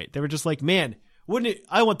foresight. They were just like, man,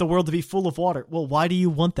 I want the world to be full of water. Well, why do you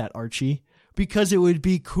want that, Archie? Because it would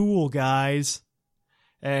be cool, guys.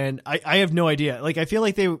 And I have no idea. Like, I feel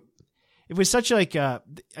like it was such like, I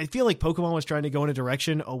feel like Pokemon was trying to go in a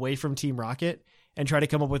direction away from Team Rocket and try to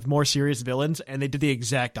come up with more serious villains, and they did the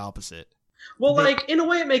exact opposite. Well, like, in a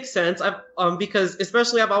way it makes sense. Because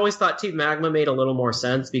especially I've always thought Team Magma made a little more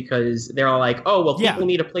sense because they're all like, oh, well, people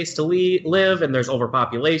need a place to live and there's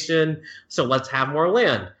overpopulation, so let's have more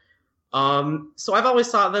land. So I've always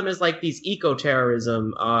thought of them as like these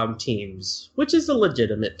eco-terrorism teams, which is a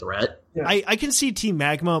legitimate threat. Yeah. I can see Team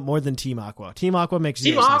Magma more than Team Aqua. Team Aqua makes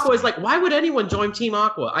Team Aqua is like, why would anyone join Team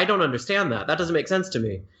Aqua? I don't understand that. That doesn't make sense to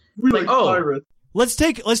me. Like, let's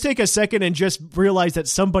take a second and just realize that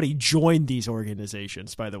somebody joined these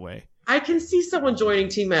organizations, by the way. I can see someone joining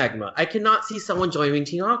Team Magma. I cannot see someone joining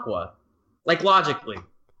Team Aqua. Like, logically.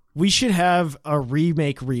 We should have a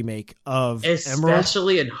remake of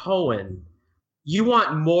Especially Emerald. In Hoenn. You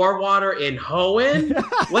want more water in Hoenn?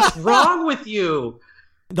 What's wrong with you?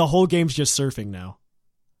 The whole game's just surfing now.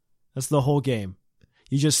 That's the whole game.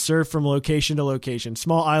 You just surf from location to location,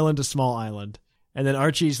 small island to small island. And then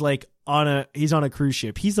Archie's like he's on a cruise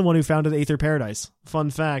ship. He's the one who founded Aether Paradise. Fun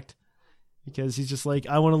fact. Because he's just like,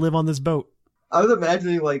 I want to live on this boat. I was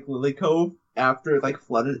imagining like Lily Cove after it like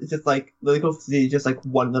flooded. It's just like Lily Cove City is just like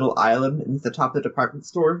one little island and it's the top of the department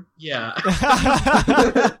store. Yeah.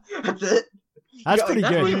 That's it. That's pretty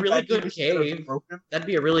good. That'd be a really good cave. That'd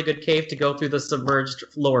be a really good cave to go through the submerged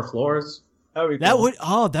lower floors.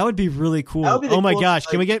 That would be really cool. Oh my gosh,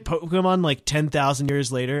 can we get Pokemon like 10,000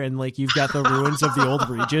 years later and like you've got the ruins of the old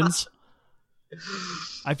regions?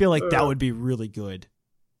 I feel like that would be really good.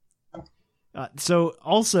 So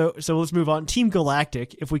let's move on. Team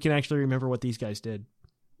Galactic, if we can actually remember what these guys did.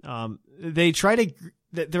 They try to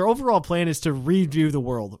their overall plan is to redo the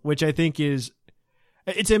world, which I think it's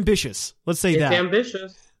ambitious. Let's say that. It's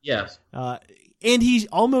ambitious. Yes. And he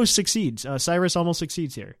almost succeeds. Cyrus almost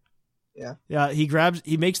succeeds here. Yeah.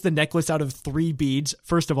 He makes the necklace out of 3 beads.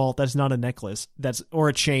 First of all, that's not a necklace. Or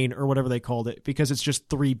a chain or whatever they called it, because it's just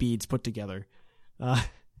 3 beads put together.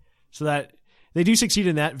 So that they do succeed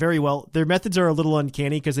in that very well. Their methods are a little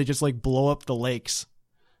uncanny because they just like blow up the lakes.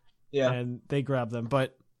 Yeah. And they grab them.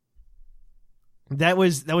 But that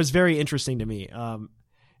was very interesting to me. And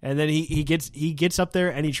then he gets up there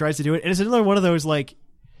and he tries to do it. And it's another one of those, like,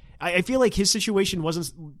 I feel like his situation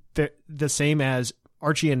wasn't the same as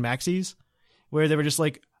Archie and Maxie's, where they were just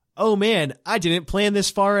like, oh man, I didn't plan this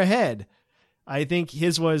far ahead. I think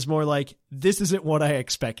his was more like, this isn't what I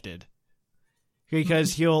expected.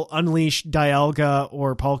 Because he'll unleash Dialga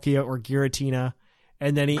or Palkia or Giratina.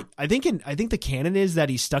 And then I think the canon is that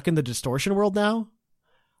he's stuck in the Distortion world now.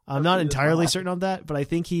 I'm not entirely certain on that, but I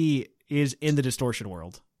think he is in the Distortion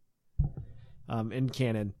world. In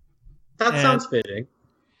canon. That sounds fitting.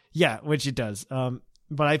 Yeah, which it does.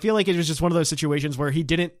 But I feel like it was just one of those situations where he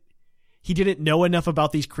didn't know enough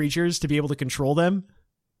about these creatures to be able to control them.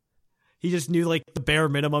 He just knew like the bare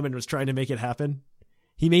minimum and was trying to make it happen.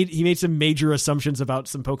 He made some major assumptions about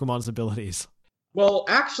some Pokemon's abilities. Well,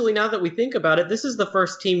 actually, now that we think about it, this is the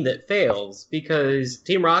first team that fails because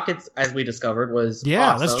Team Rockets, as we discovered, was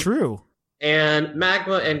awesome. That's true. And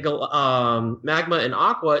Magma and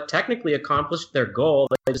Aqua technically accomplished their goal.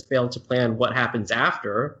 They just failed to plan what happens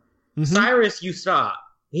after. Mm-hmm. Cyrus, you stop.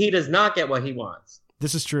 He does not get what he wants.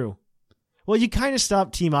 This is true. Well, you kind of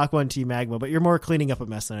stopped Team Aqua and Team Magma, but you're more cleaning up a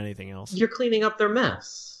mess than anything else. You're cleaning up their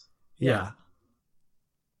mess. Yeah.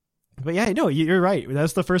 But yeah, no, you're right.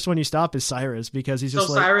 That's the first one you stop is Cyrus because he's just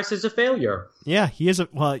so Cyrus is a failure. Yeah, he is.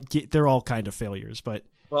 They're all kind of failures, but.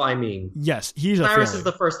 Well, I mean. Yes, he's a failure. Cyrus is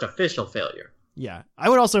the first official failure. Yeah. I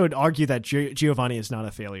would also argue that Giovanni is not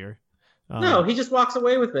a failure. No, he just walks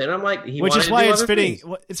away with it. And I'm like, which is why it's fitting.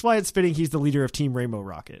 It's why it's fitting he's the leader of Team Rainbow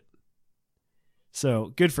Rocket.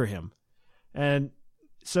 So good for him. And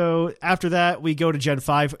so after that, we go to Gen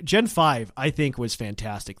 5. Gen 5, I think, was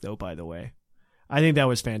fantastic, though, by the way. I think that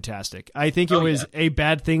was fantastic. I think it was a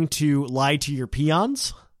bad thing to lie to your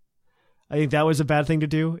peons. I think that was a bad thing to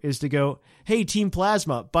do, is to go, hey, Team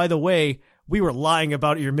Plasma, by the way, we were lying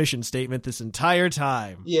about your mission statement this entire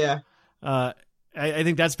time. Yeah. I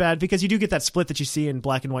think that's bad because you do get that split that you see in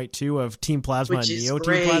Black and White 2 of Team Plasma and Neo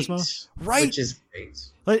Team Plasma. Right. Which is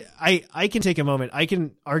great. I can take a moment. I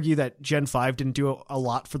can argue that Gen 5 didn't do a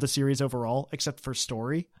lot for the series overall, except for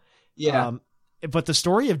story. Yeah. But the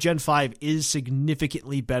story of Gen 5 is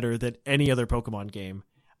significantly better than any other Pokemon game.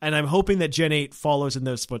 And I'm hoping that Gen 8 follows in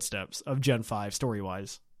those footsteps of Gen 5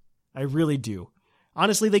 story-wise. I really do.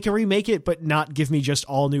 Honestly, they can remake it, but not give me just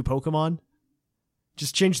all new Pokemon.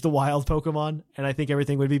 Just change the wild Pokemon, and I think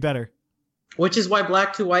everything would be better. Which is why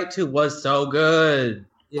Black 2 White 2 was so good.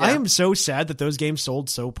 Yeah. I am so sad that those games sold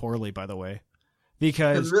so poorly, by the way.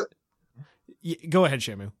 Because... Go ahead,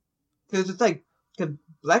 Shamu. Because it's like... Cause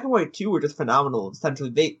Black and White 2 were just phenomenal. Essentially,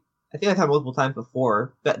 I think I've had multiple times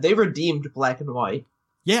before, that they redeemed Black and White.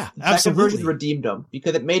 Yeah, The second absolutely. version redeemed them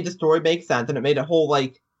because it made the story make sense and it made a whole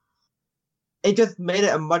like. It just made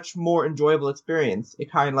it a much more enjoyable experience.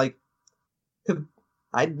 It kind of like, cause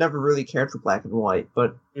I'd never really cared for Black and White,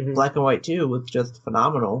 but Black and White 2 was just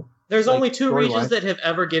phenomenal. There's Like, only 2 story-wise. regions that have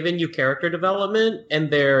ever given you character development,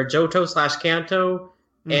 and they're Johto/Kanto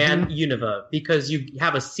and Unova, because you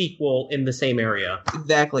have a sequel in the same area.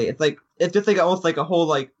 Exactly. It's just like almost like a whole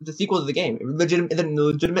like the sequel to the game. It's a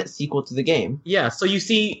legitimate sequel to the game. Yeah, so you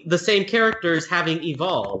see the same characters having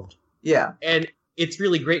evolved, Yeah. and it's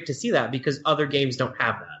really great to see that because other games don't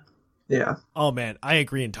have that. Yeah. Oh man, I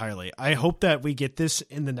agree entirely. I hope that we get this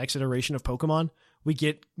in the next iteration of Pokemon. We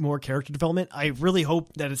get more character development. I really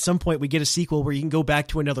hope that at some point we get a sequel where you can go back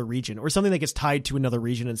to another region or something that gets tied to another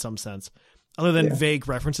region in some sense, other than vague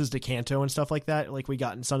references to Kanto and stuff like that, like we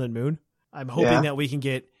got in Sun and Moon. I'm hoping that we can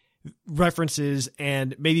get references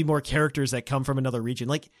and maybe more characters that come from another region.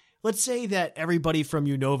 Like, let's say that everybody from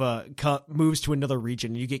Unova moves to another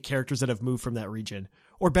region and you get characters that have moved from that region.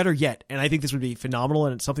 Or better yet, and I think this would be phenomenal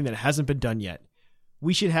and it's something that hasn't been done yet,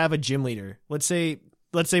 we should have a gym leader. Let's say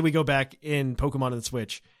we go back in Pokemon on the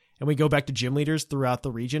Switch and we go back to gym leaders throughout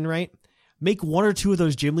the region, right? Make 1 or 2 of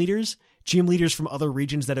those gym leaders from other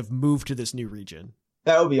regions that have moved to this new region.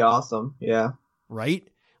 That would be awesome. Yeah. Right?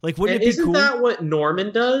 Like, wouldn't And it be isn't cool? that what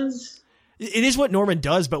Norman does? It is what Norman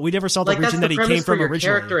does, but we never saw the Like, region that's that the he premise came for from your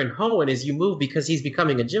originally. character in Hoenn is you move because he's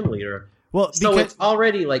becoming a gym leader. Well, So because, it's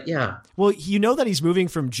already like, yeah. well, you know that he's moving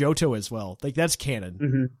from Johto as well. Like, that's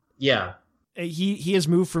canon. Yeah. He has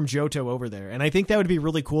moved from Johto over there, and I think that would be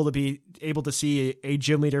really cool to be able to see a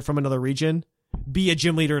gym leader from another region be a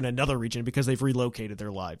gym leader in another region because they've relocated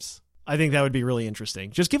their lives. I think that would be really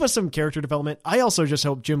interesting. Just give us some character development. I also just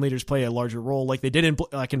hope gym leaders play a larger role like they did in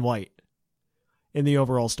Black and White in the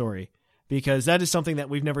overall story, because that is something that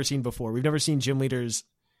we've never seen before. We've never seen gym leaders.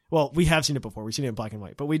 Well, we have seen it before. We've seen it in Black and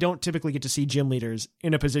White, but we don't typically get to see gym leaders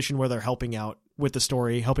in a position where they're helping out with the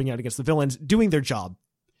story, helping out against the villains, doing their job.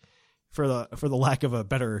 For the lack of a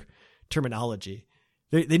better terminology,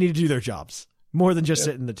 they need to do their jobs more than just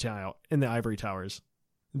sit in the ivory towers.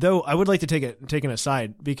 Though I would like to take an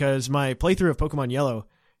aside, because my playthrough of Pokemon Yellow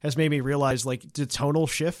has made me realize like the tonal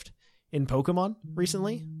shift in Pokemon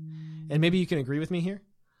recently, and maybe you can agree with me here.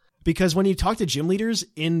 Because when you talk to gym leaders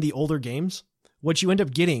in the older games, what you end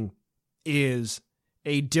up getting is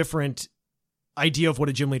a different idea of what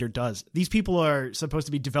a gym leader does. These people are supposed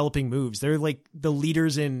to be developing moves. They're like the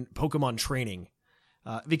leaders in Pokemon training.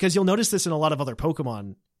 Because you'll notice this in a lot of other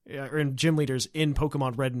Pokemon, or in gym leaders in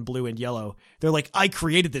Pokemon Red and Blue and Yellow. They're like, I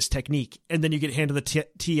created this technique. And then you get handed the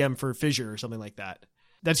TM for Fissure or something like that.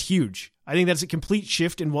 That's huge. I think that's a complete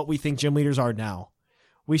shift in what we think gym leaders are now.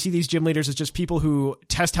 We see these gym leaders as just people who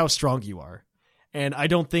test how strong you are. And I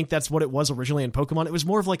don't think that's what it was originally in Pokemon. It was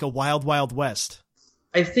more of like a wild, wild west.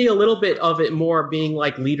 I see a little bit of it more being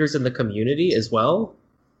like leaders in the community as well.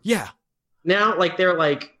 Yeah. Now, like,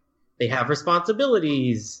 they have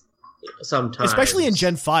responsibilities sometimes. Especially in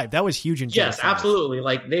Gen 5. That was huge in Gen 5. Yes, absolutely.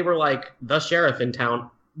 Like, they were like the sheriff in town,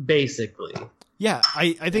 basically. Yeah,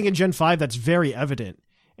 I think in Gen 5 that's very evident.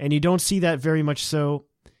 And you don't see that very much so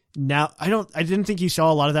now. I didn't think you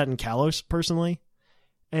saw a lot of that in Kalos, personally.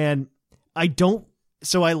 And I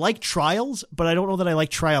like trials, but I don't know that I like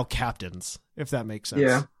trial captains, if that makes sense.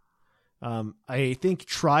 Yeah. I think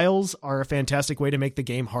trials are a fantastic way to make the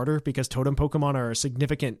game harder because totem Pokemon are a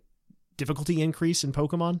significant difficulty increase in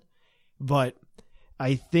Pokemon. But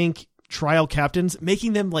I think trial captains,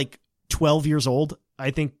 making them like 12 years old, I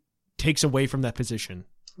think takes away from that position.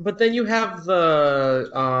 But then you have the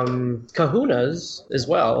Kahunas as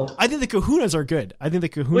well. I think the Kahunas are good.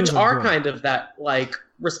 Which are kind of that, like,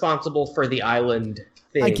 responsible for the island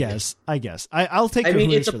thing. I guess. I'll take I mean,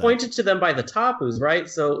 Kahunas it's for that. appointed to them by the Tapus, right?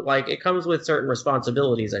 So, like, it comes with certain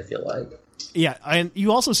responsibilities, I feel like. Yeah, and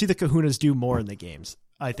you also see the Kahunas do more in the games,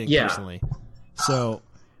 I think, personally. So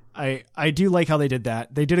I do like how they did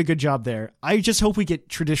that. They did a good job there. I just hope we get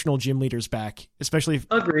traditional gym leaders back, especially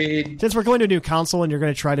Agreed. since we're going to a new console and you're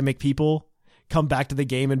going to try to make people come back to the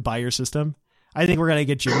game and buy your system. I think we're going to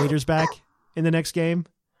get gym leaders back in the next game,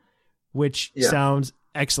 which sounds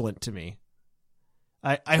excellent to me.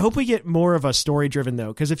 I hope we get more of a story driven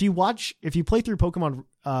though, because if you play through Pokemon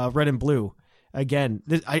Red and Blue again,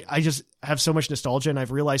 I just have so much nostalgia, and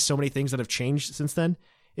I've realized so many things that have changed since then.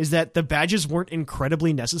 Is that the badges weren't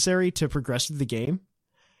incredibly necessary to progress through the game,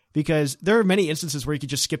 because there are many instances where you could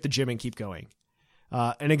just skip the gym and keep going.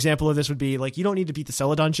 An example of this would be like, you don't need to beat the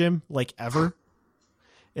Celadon gym like ever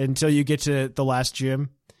until you get to the last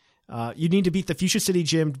gym. You need to beat the Fuchsia City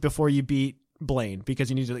gym before you beat Blaine, because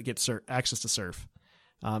you need to get access to Surf.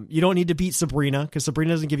 You don't need to beat Sabrina, because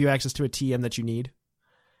Sabrina doesn't give you access to a TM that you need.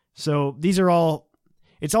 So these are all,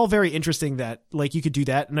 it's all very interesting that like you could do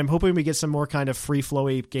that. And I'm hoping we get some more kind of free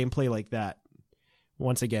flowy gameplay like that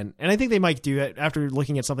once again. And I think they might do it after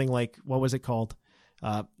looking at something like, what was it called?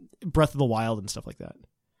 Breath of the Wild and stuff like that.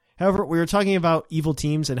 However, we were talking about evil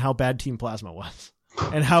teams and how bad Team Plasma was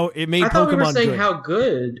and how it made Pokemon good. I thought we were saying how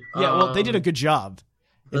good. Yeah, well, they did a good job,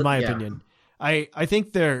 in my opinion. I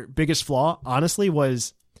think their biggest flaw, honestly,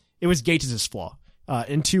 was Gates' flaw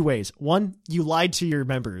in two ways. One, you lied to your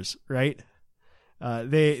members, right?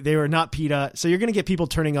 They were not PETA, so you're going to get people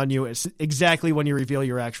turning on you exactly when you reveal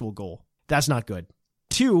your actual goal. That's not good.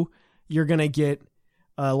 Two, you're going to get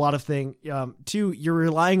a lot of things. Two, you're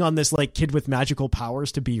relying on this like kid with magical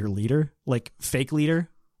powers to be your leader, like fake leader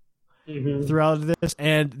throughout this.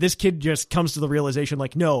 And this kid just comes to the realization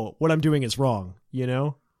like, no, what I'm doing is wrong, you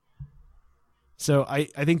know? So I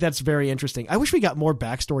think that's very interesting. I wish we got more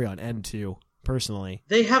backstory on N too, personally.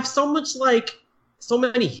 They have so much so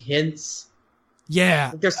many hints.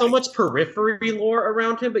 Yeah. There's so much periphery lore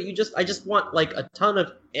around him, but I just want like a ton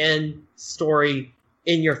of N story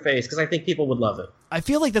in your face because I think people would love it. I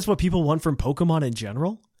feel like that's what people want from Pokemon in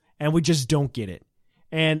general, and we just don't get it.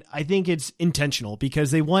 And I think it's intentional because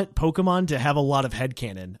they want Pokemon to have a lot of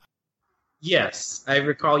headcanon. Yes, I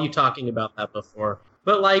recall you talking about that before.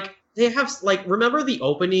 But like they have remember the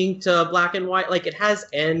opening to Black and White? Like it has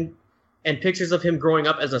N and pictures of him growing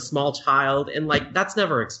up as a small child, and like that's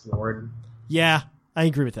never explored. Yeah, I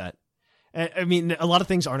agree with that. I mean, a lot of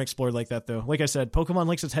things aren't explored like that, though. Like I said, Pokemon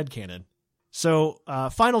likes its headcanon. So,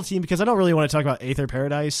 final team, because I don't really want to talk about Aether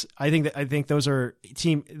Paradise. I think those are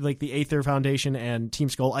team like the Aether Foundation and Team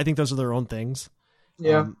Skull. I think those are their own things.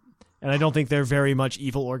 Yeah. And I don't think they're very much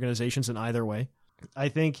evil organizations in either way. I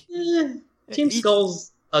think Team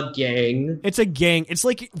Skull's a gang. It's a gang. It's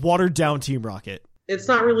like watered down Team Rocket. It's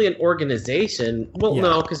not really an organization. Well,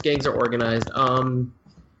 no, because gangs are organized.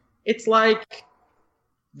 It's like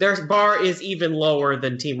their bar is even lower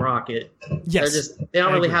than Team Rocket. Yes. They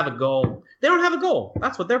don't really have a goal. They don't have a goal.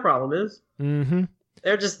 That's what their problem is. Mm-hmm.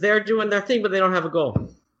 They're doing their thing, but they don't have a goal.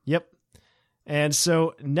 Yep. And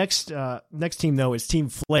so next team though is Team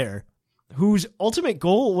Flare, whose ultimate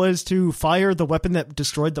goal was to fire the weapon that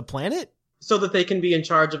destroyed the planet, so that they can be in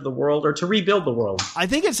charge of the world or to rebuild the world. I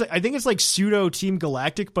think it's like pseudo Team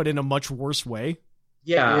Galactic, but in a much worse way.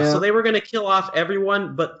 Yeah. So they were going to kill off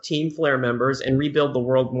everyone but Team Flare members and rebuild the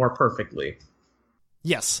world more perfectly.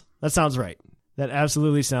 Yes, that sounds right. That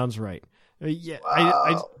absolutely sounds right. Yeah.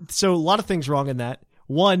 Wow. So a lot of things wrong in that.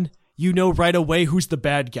 One, you know right away who's the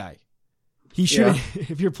bad guy. He should.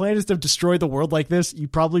 If your plan is to destroy the world like this, you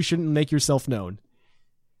probably shouldn't make yourself known.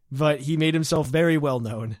 But he made himself very well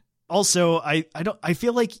known. Also, I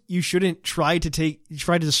feel like you shouldn't try to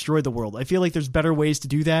destroy the world. I feel like there's better ways to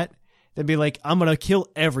do that than be like, I'm gonna kill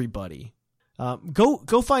everybody.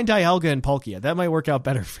 Go find Dialga and Palkia. That might work out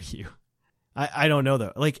better for you. I don't know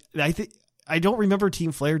though. Like I don't remember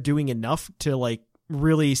Team Flare doing enough to like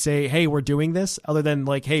really say, hey, we're doing this, other than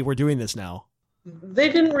like, hey, we're doing this now. They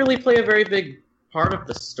didn't really play a very big part of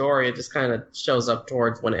the story. It just kind of shows up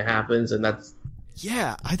towards when it happens, and that's...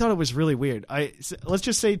 Yeah, I thought it was really weird. Let's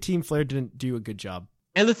just say Team Flare didn't do a good job.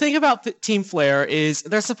 And the thing about Team Flare is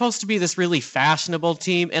they're supposed to be this really fashionable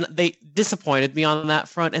team, and they disappointed me on that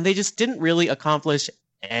front, and they just didn't really accomplish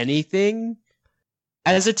anything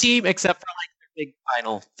as a team except for like their big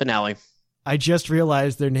final finale. I just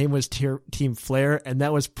realized their name was Team Flare, and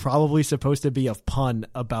that was probably supposed to be a pun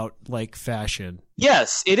about like fashion.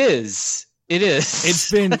 Yes, it is. It is.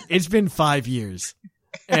 It's been 5 years,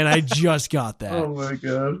 and I just got that. Oh my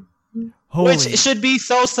god. Holy. Which should be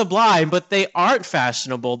so sublime, but they aren't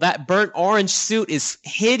fashionable. That burnt orange suit is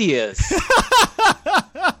hideous.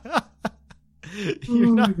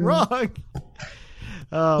 You're not wrong.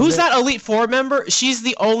 Who's that Elite Four member? She's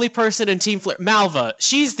the only person in Team Flare. Malva.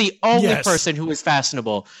 She's the only person who is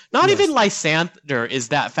fashionable. Not even Lysander is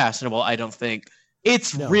that fashionable, I don't think.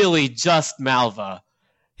 It's really just Malva.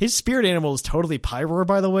 His spirit animal is totally Pyroar,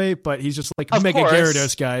 by the way, but he's just like of Mega course.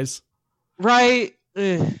 Gyarados, guys. Right?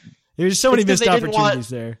 There's so many missed opportunities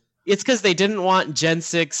there. It's because they didn't want Gen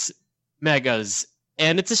 6 Megas.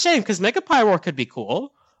 And it's a shame, because Mega Pyroar could be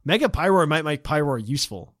cool. Mega Pyroar might make Pyroar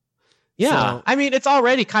useful. Yeah, so, I mean, it's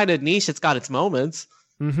already kind of niche. It's got its moments.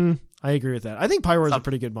 Mm-hmm. I agree with that. I think Pyroar is a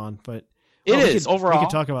pretty good mon, but overall. We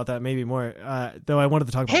could talk about that maybe more. Though I wanted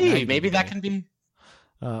to talk about. Hey, maybe that can be.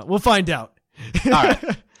 We'll find out. All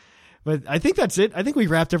right. But I think that's it. I think we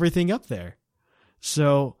wrapped everything up there.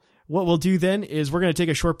 So what we'll do then is we're going to take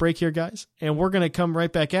a short break here, guys, and we're going to come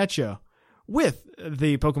right back at you with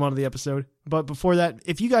the Pokemon of the episode. But before that,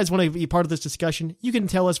 if you guys want to be part of this discussion, you can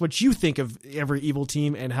tell us what you think of every evil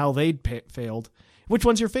team and how they failed. Which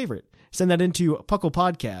one's your favorite? Send that into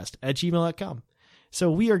pucklepodcast@gmail.com.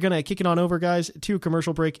 So we are going to kick it on over, guys, to a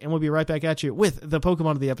commercial break, and we'll be right back at you with the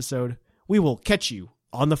Pokemon of the episode. We will catch you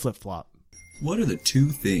on the flip-flop. What are the two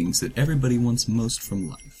things that everybody wants most from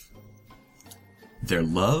life? Their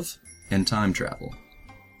love and time travel.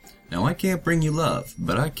 Now, I can't bring you love,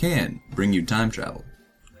 but I can bring you time travel.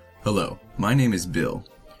 Hello, my name is Bill,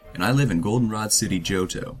 and I live in Goldenrod City,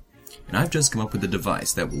 Johto, and I've just come up with a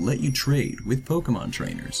device that will let you trade with Pokemon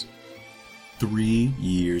trainers. 3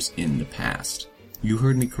 years in the past. You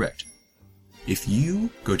heard me correct. If you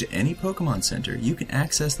go to any Pokemon Center, you can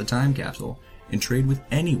access the time capsule and trade with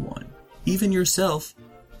anyone, even yourself,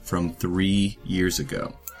 from 3 years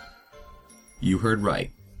ago. You heard right.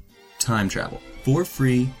 Time travel. For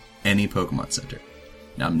free, any Pokemon Center.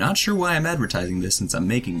 Now, I'm not sure why I'm advertising this since I'm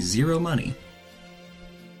making zero money.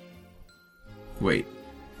 Wait.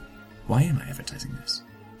 Why am I advertising this?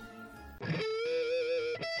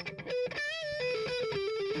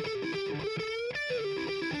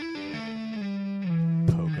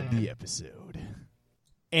 Poke of the episode.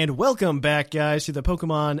 And welcome back, guys, to the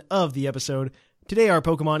Pokemon of the episode. Today our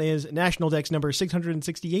Pokemon is National Dex number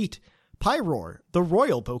 668, Pyroar, the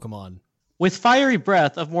royal Pokemon. With fiery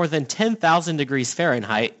breath of more than 10,000 degrees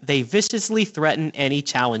Fahrenheit, they viciously threaten any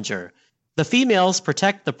challenger. The females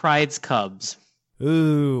protect the pride's cubs.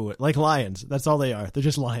 Ooh, like lions. That's all they are. They're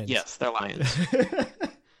just lions. Yes, they're lions.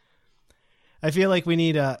 I feel like we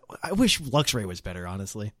need I wish Luxray was better,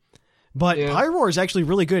 honestly. But yeah. Pyroar is actually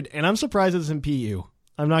really good, and I'm surprised it's in PU.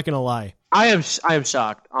 I'm not going to lie. I am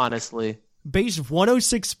shocked, honestly. Base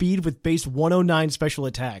 106 speed with base 109 special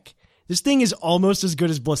attack. This thing is almost as good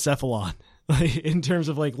as Blacephalon. In terms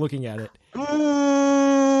of looking at it,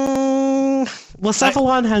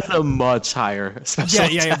 Blacephalon has a much higher special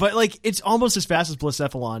attack. Yeah, but it's almost as fast as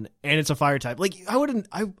Blacephalon, and it's a fire type.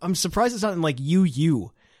 I'm surprised it's not in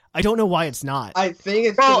UU. I don't know why it's not. I think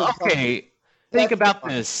it's okay. Think about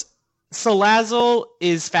this. Salazzle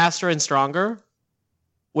is faster and stronger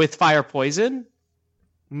with fire poison.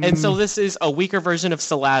 And so this is a weaker version of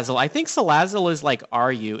Salazzle. I think Salazzle is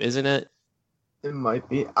RU, isn't it? It might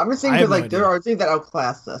be. I'm just saying that there are things that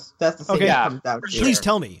outclass this. That's the thing that comes down to. Please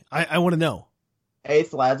tell me. I want to know.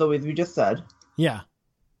 Salazzle, as we just said. Yeah.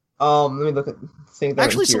 Let me look at things that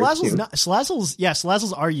actually Salazzle's not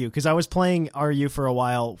Salazzle's RU, because I was playing RU for a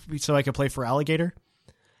while so I could play for Alligator.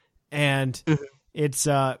 And it's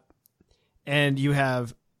and you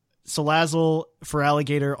have Salazzle for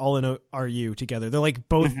Alligator all in RU together. They're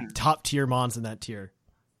both top tier mons in that tier.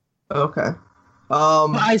 Okay.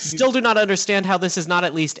 I still do not understand how this is not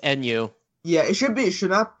at least NU. Yeah, it should be. It should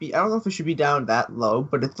not be. I don't know if it should be down that low,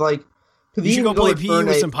 but it's you should go play PU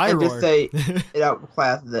with some Pyroar. And just say it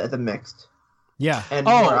outclasses the mixed. Yeah. And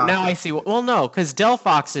now I see. Well, no, because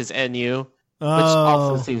Delphox is NU, which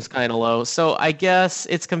also seems kind of low. So I guess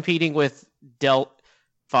it's competing with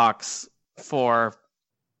Delphox for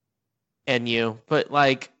NU, but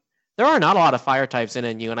there are not a lot of fire types in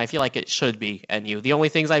NU, and I feel like it should be NU. The only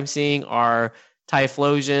things I'm seeing are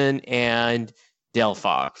Typhlosion and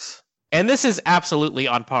Delphox. And this is absolutely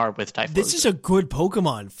on par with Typhlosion. This is a good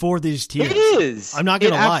Pokemon for these tiers. It is. I'm not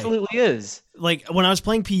going to lie. It absolutely is. When I was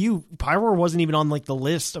playing PU, Pyroar wasn't even on the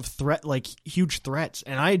list of huge threats,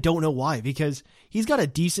 and I don't know why, because he's got a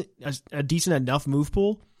decent enough move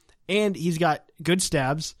pool, and he's got good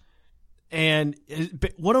stabs, and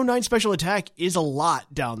 109 special attack is a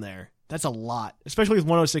lot down there. That's a lot, especially with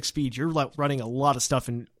 106 speed. You're running a lot of stuff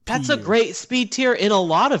in. That's a great speed tier in a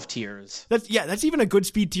lot of tiers. That's even a good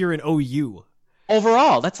speed tier in OU.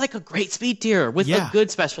 Overall, that's a great speed tier with a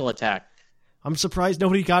good special attack. I'm surprised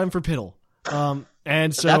nobody got him for Piddle.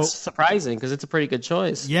 And so that's surprising because it's a pretty good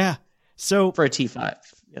choice. Yeah. So for a T5,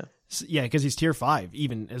 yeah, because he's tier 5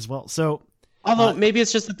 even as well. So. Although maybe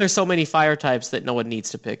it's just that there's so many fire types that no one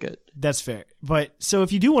needs to pick it. That's fair. But so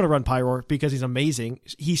if you do want to run Pyroar because he's amazing,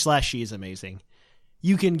 he/she is amazing,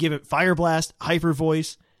 you can give it Fire Blast, Hyper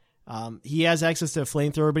Voice. He has access to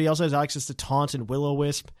Flamethrower, but he also has access to Taunt and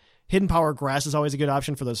Will-O-Wisp. Hidden Power Grass is always a good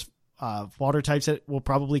option for those water types that will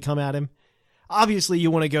probably come at him. Obviously,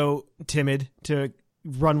 you want to go Timid to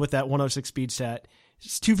run with that 106 speed stat.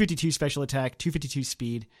 It's 252 special attack, 252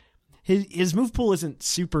 speed. His move pool isn't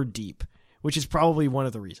super deep, which is probably one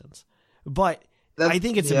of the reasons. But I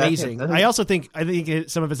think it's amazing. I think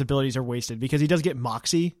some of his abilities are wasted because he does get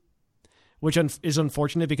Moxie, which is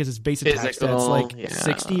unfortunate because his base attack stat's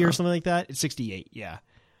 60 or something like that. It's 68, yeah.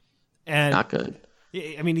 And not good.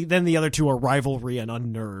 I mean, then the other two are Rivalry and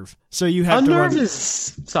Unnerve. So you have Unnerve is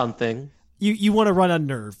something. You want to run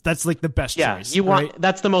Unnerve. That's like the best choice.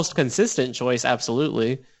 That's the most consistent choice,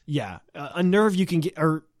 absolutely. Yeah. Unnerve you can get,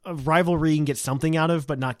 or a Rivalry you can get something out of,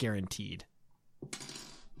 but not guaranteed.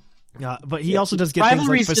 But he also does get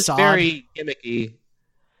Rivalry's things like Facade. Just very gimmicky.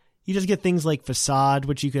 He does get things like Facade,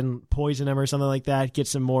 which you can poison him or something like that, get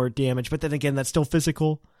some more damage. But then again, that's still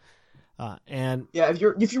physical. And if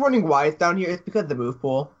you're running Wyeth down here, it's because of the move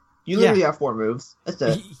pool. You literally have 4 moves. That's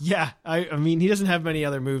it. Yeah, I mean, he doesn't have many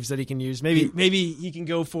other moves that he can use. Maybe he can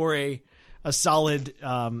go for a solid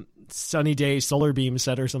Sunny Day Solar Beam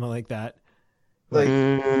set or something like that.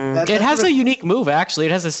 It has a unique move, actually.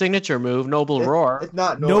 It has a signature move, Noble Roar. It's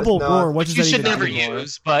not Noble Roar. What does that you should even never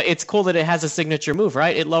use, but it's cool that it has a signature move,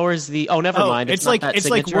 right? It lowers the. Oh, never mind. It's not that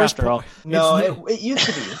signature after all. No, it used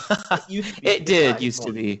to be. It did used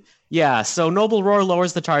to be. Yeah. So Noble Roar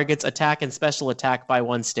lowers the target's attack and special attack by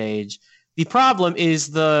 1 stage. The problem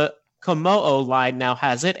is the Komodo line now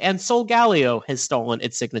has it, and Solgaleo has stolen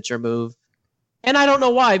its signature move. And I don't know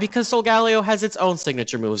why, because Solgaleo has its own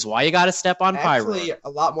signature moves. Why you gotta step on Pyro? Actually, a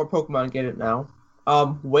lot more Pokemon get it now.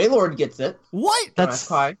 Wailord gets it. What? That's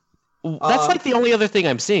like the only other thing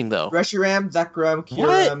I'm seeing, though. Reshiram, Zekrom,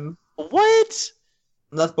 Kyurem. What?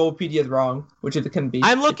 Unless Bulbapedia is wrong, which it can be.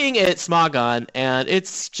 I'm looking at Smogon, and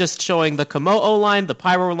it's just showing the Komodo line, the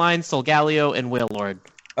Pyro line, Solgaleo, and Wailord.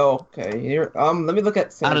 Oh, okay. Here, let me look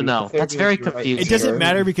at. I don't know. That's very confusing. It doesn't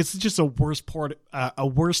matter because it's just a worse parting shot. A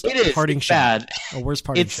worse parting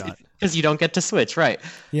shot because you don't get to switch, right?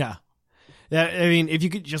 Yeah. I mean, if you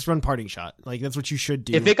could just run parting shot, like that's what you should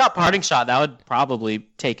do. If it got parting shot, that would probably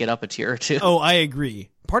take it up a tier or 2. Oh, I agree.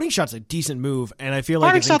 Parting shot's a decent move, and I feel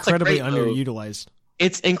like it's incredibly underutilized.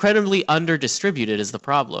 It's incredibly under-distributed is the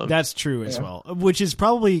problem. That's true as well, which is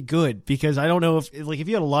probably good because I don't know if you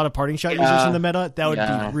had a lot of parting shot users in the meta, that would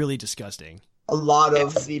be really disgusting. A lot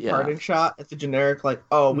of the parting shot. It's a generic we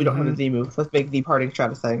don't have a Z move. Let's make the parting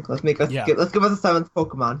shot a thing. Let's give us a 7th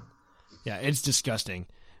Pokemon. Yeah, it's disgusting.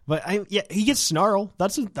 But he gets Snarl.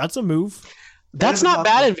 That's a move. That's not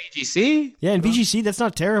bad in VGC. Yeah, in VGC, that's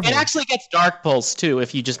not terrible. It actually gets Dark Pulse, too,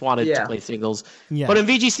 if you just wanted to play singles. Yeah. But in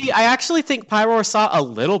VGC, I actually think Pyroar saw a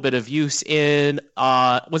little bit of use in,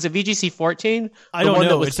 was it VGC 14? I don't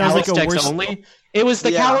know. It sounds like a worse... only. It was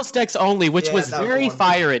the Kalos Dex only, which was very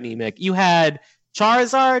fire anemic. You had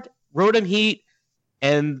Charizard, Rotom Heat,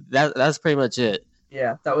 and that's pretty much it.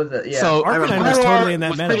 Yeah, that was it. Yeah. So Arcanine was totally in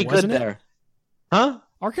that meta, wasn't it? There. Huh?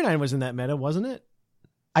 Arcanine was in that meta, wasn't it?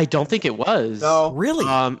 I don't think it was. No. Really?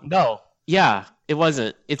 No. Yeah, it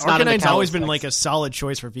wasn't. It's not in the Arcanine's always been like a solid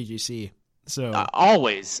choice for VGC. So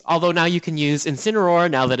always. Although now you can use Incineroar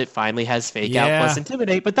now that it finally has Fake Out plus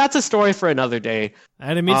Intimidate, but that's a story for another day.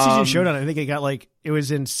 At a mid-season showdown, I think it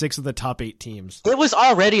was in 6 of the top 8 teams. It was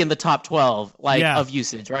already in the top 12 of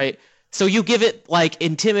usage, right? So you give it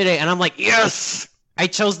Intimidate, and I'm like, yes, I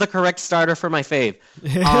chose the correct starter for my fave.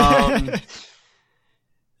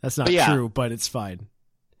 That's not true, but it's fine.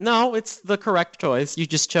 No, it's the correct choice. You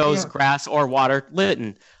just chose grass or water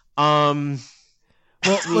Litten. Well,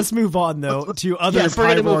 let's move on, though, to other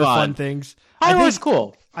Pyroar fun things. Pyroar is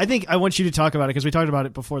cool. I think I want you to talk about it, because we talked about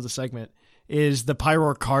it before the segment, is the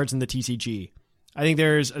Pyroar cards in the TCG. I think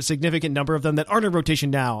there's a significant number of them that aren't in rotation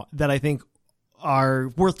now that I think are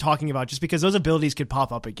worth talking about, just because those abilities could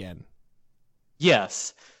pop up again.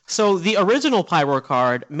 Yes. So the original Pyroar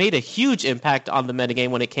card made a huge impact on the metagame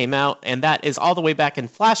when it came out, and that is all the way back in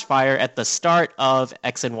Flashfire at the start of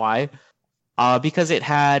X and Y, because it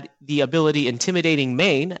had the ability Intimidating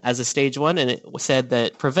Main as a stage 1, and it said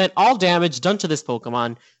that prevent all damage done to this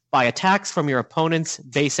Pokemon by attacks from your opponent's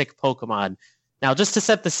basic Pokemon. Now, just to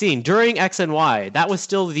set the scene, during X and Y, that was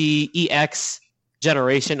still the EX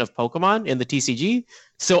generation of Pokemon in the TCG,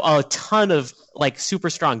 so a ton of super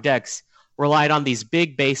strong decks relied on these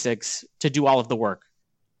big basics to do all of the work.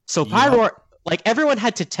 So Pyroar, everyone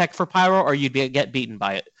had to tech for Pyroar or you'd get beaten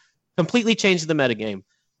by it. Completely changed the metagame.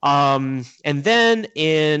 And then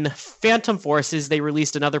in Phantom Forces, they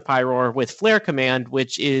released another Pyroar with Flare Command,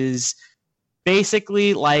 which is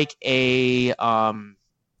basically like a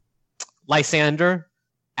Lysander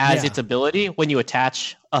as its ability. When you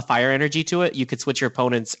attach a fire energy to it, you could switch your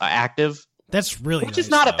opponent's active. That's really Which is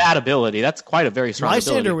not a bad ability. That's quite a very strong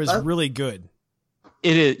Lysander ability. was really good.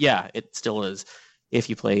 It is, it still is, if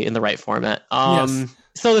you play in the right format.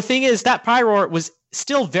 So the thing is, that Pyroar was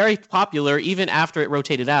still very popular even after it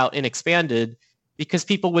rotated out and expanded, because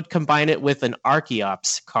people would combine it with an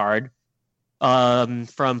Archeops card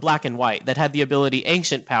from Black and White that had the ability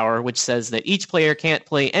Ancient Power, which says that each player can't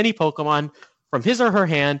play any Pokemon from his or her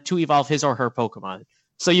hand to evolve his or her Pokemon.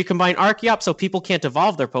 So you combine Archeops so people can't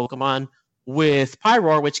evolve their Pokemon with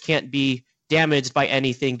Pyroar, which can't be damaged by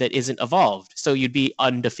anything that isn't evolved. So you'd be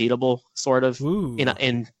undefeatable, sort of,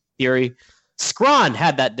 in theory. Scrawn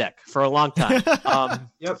had that deck for a long time.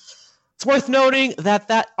 Yep. It's worth noting that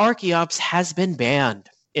Archeops has been banned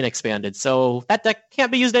in Expanded, so that deck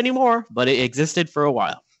can't be used anymore, but it existed for a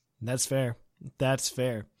while. That's fair.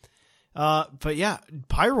 But yeah,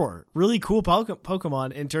 Pyroar, really cool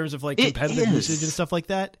Pokemon in terms of like competitive usage and stuff like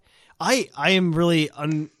that. I am really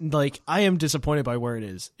I am disappointed by where it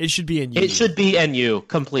is. It should be NU. It should be NU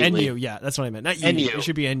completely. NU, yeah, that's what I meant. Not U. NU. It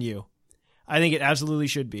should be NU. I think it absolutely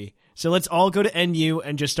should be. So let's all go to NU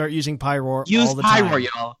and just start using Pyroar all the time. Use Pyroar,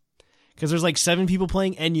 y'all. Because there's like 7 people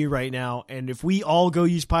playing NU right now, and if we all go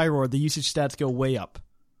use Pyroar, the usage stats go way up.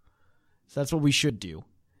 So that's what we should do.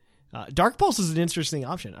 Dark Pulse is an interesting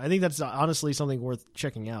option. I think that's honestly something worth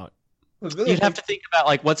checking out. You'd have to think about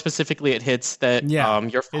like what specifically it hits that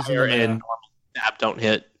your fire and normal stab don't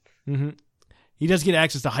hit. Mm-hmm. He does get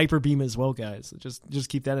access to Hyper Beam as well, guys. Just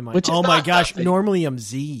keep that in mind. Oh my gosh, normally I'm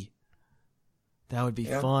Z. That would be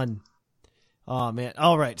fun. Oh man!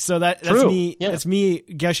 All right, so that's me. Yeah. That's me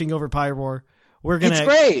gushing over Pyroar. It's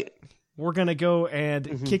great. We're gonna go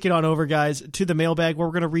and kick it on over, guys, to the mailbag where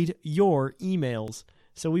we're gonna read your emails.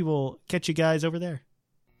 So we will catch you guys over there.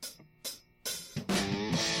 It's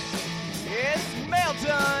mail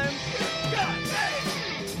time.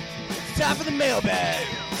 It's time for the mailbag.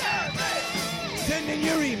 Send in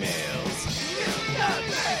your emails.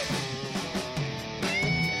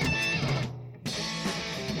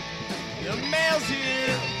 The mail's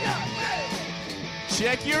here.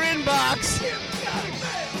 Check your inbox.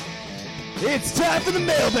 It's time for the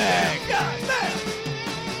mailbag.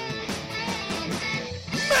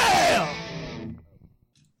 Mail!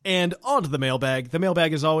 And on to the mailbag. The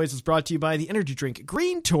mailbag, as always, is brought to you by the energy drink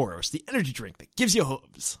Green Tauros, the energy drink that gives you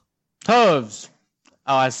hooves. Hooves.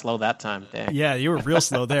 Oh, I was slow that time. Dang. Yeah, you were real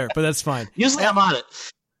slow there, but that's fine. Usually I'm on it.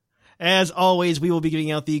 As always, we will be giving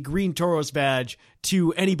out the Green Tauros badge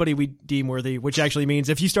to anybody we deem worthy, which actually means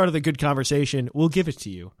if you started a good conversation, we'll give it to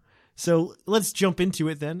you. So let's jump into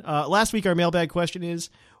it then. Last week, our mailbag question is,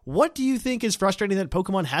 what do you think is frustrating that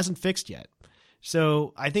Pokemon hasn't fixed yet?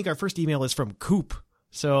 So I think our first email is from Coop.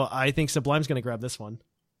 So I think Sublime's going to grab this one.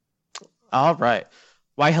 All right.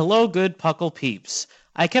 Why, hello, good Puckle peeps.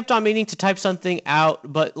 I kept on meaning to type something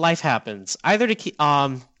out, but life happens. Either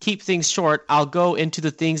to keep things short, I'll go into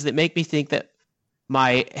the things that make me think that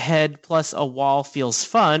my head plus a wall feels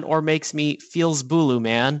fun or makes me feels Bulu,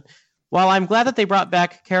 man. While I'm glad that they brought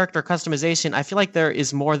back character customization, I feel like there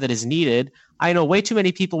is more that is needed. I know way too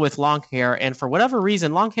many people with long hair, and for whatever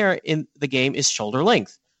reason, long hair in the game is shoulder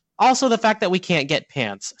length. Also, the fact that we can't get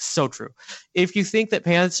pants. So true. If you think that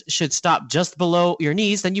pants should stop just below your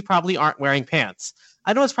knees, then you probably aren't wearing pants.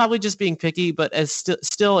 I know it's probably just being picky, but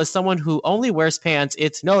still, as someone who only wears pants,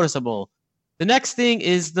 it's noticeable. The next thing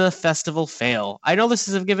is the festival fail. I know this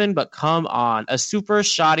is a given, but come on. A super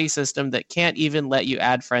shoddy system that can't even let you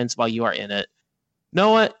add friends while you are in it.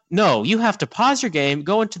 No, you have to pause your game,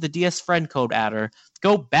 go into the DS friend code adder,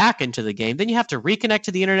 go back into the game, then you have to reconnect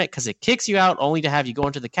to the internet because it kicks you out, only to have you go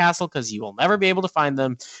into the castle because you will never be able to find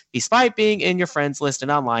them. Despite being in your friends list and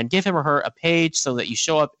online, give him or her a page so that you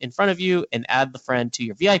show up in front of you and add the friend to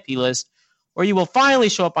your VIP list, or you will finally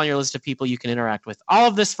show up on your list of people you can interact with. All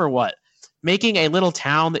of this for what? Making a little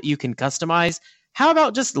town that you can customize? How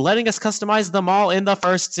about just letting us customize them all in the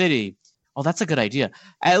first city? Oh, that's a good idea.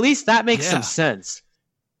 At least that makes some sense.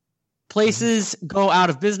 Places go out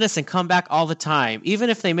of business and come back all the time. Even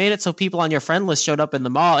if they made it so people on your friend list showed up in the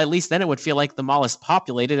mall, at least then it would feel like the mall is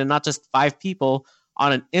populated and not just 5 people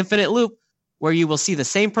on an infinite loop where you will see the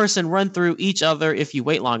same person run through each other if you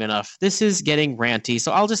wait long enough. This is getting ranty,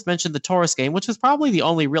 so I'll just mention the Tauros game, which was probably the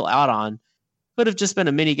only real add-on. Could have just been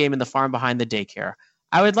a mini game in the farm behind the daycare.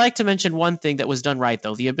 I would like to mention one thing that was done right,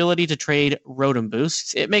 though, the ability to trade Rotom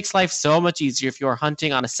boosts. It makes life so much easier if you are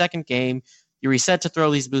hunting on a second game. You reset to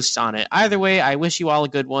throw these boosts on it. Either way, I wish you all a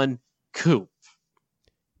good one. Coop.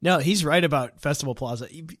 No, he's right about Festival Plaza.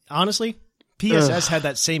 Honestly, PSS had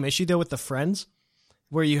that same issue, though, with the friends,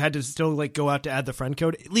 where you had to still like go out to add the friend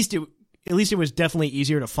code. At least it was definitely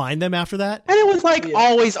easier to find them after that. And it was like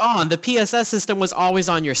always on. The PSS system was always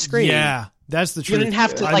on your screen. Yeah, that's the truth. You didn't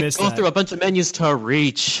have to go through a bunch of menus to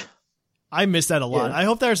reach. I miss that a lot. Yeah. I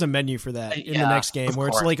hope there's a menu for that in the next game where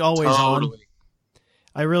it's like always on.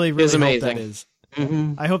 I really hope that is.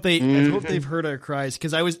 Mm-hmm. I hope they've heard our cries,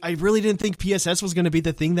 because I really didn't think PSS was going to be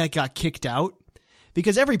the thing that got kicked out,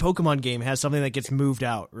 because every Pokemon game has something that gets moved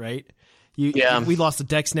out, right? We lost the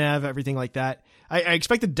DexNav, everything like that. I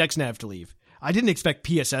expected DexNav to leave. I didn't expect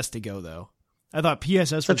PSS to go, though. I thought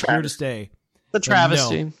PSS was here to stay. The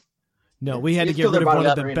travesty. No, we had to get rid of one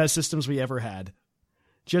of the best systems we ever had,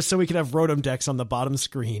 just so we could have Rotom decks on the bottom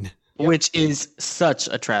screen. Which is such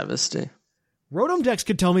a travesty. Rotom decks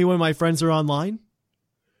could tell me when my friends are online.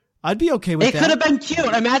 I'd be okay with that. It could have been cute.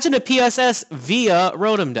 Imagine a PSS via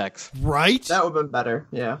Rotom decks. Right? That would have been better,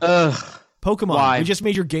 yeah. Ugh. Pokemon, Why? we just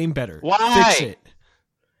made your game better. Why?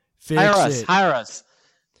 Fix it. Hire us.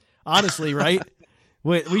 Honestly, right?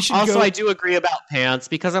 We should also, go... I do agree about pants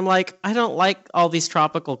because I'm like, I don't like all these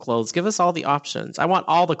tropical clothes. Give us all the options. I want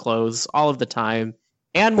all the clothes all of the time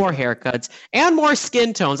and more haircuts and more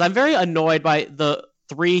skin tones. I'm very annoyed by the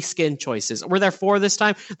 3 skin choices. Were there 4 this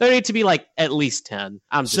time? There need to be like at least 10.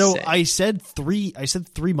 I'm just saying. I said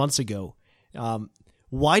 3 months ago.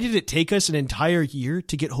 Why did it take us an entire year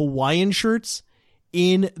to get Hawaiian shirts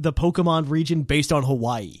in the Pokemon region based on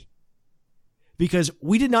Hawaii? Because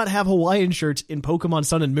we did not have Hawaiian shirts in Pokemon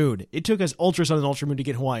Sun and Moon. It took us Ultra Sun and Ultra Moon to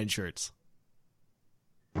get Hawaiian shirts.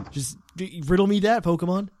 Just riddle me that,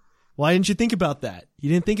 Pokemon. Why didn't you think about that? You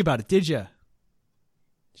didn't think about it, did you?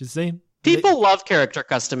 Just saying. People love character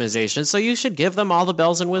customization, so you should give them all the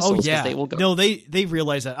bells and whistles. Oh, yeah. They will go. No, they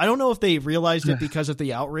realize that. I don't know if they realized it because of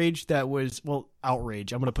the outrage that was,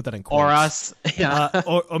 outrage. I'm going to put that in quotes. Or us. Yeah.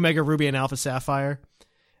 Omega Ruby and Alpha Sapphire.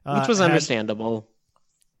 Which was understandable.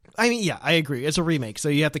 I mean, yeah, I agree. It's a remake, so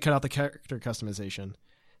you have to cut out the character customization.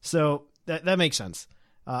 So that makes sense.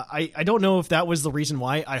 I don't know if that was the reason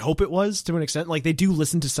why. I hope it was to an extent. Like, they do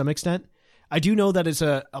listen to some extent. I do know that it's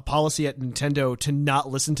a policy at Nintendo to not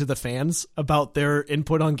listen to the fans about their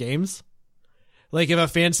input on games. Like, if a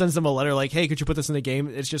fan sends them a letter like, hey, could you put this in the game?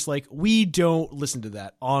 It's just like, we don't listen to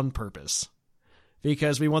that on purpose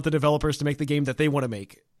because we want the developers to make the game that they want to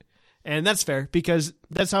make. And that's fair because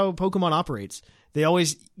that's how Pokemon operates. They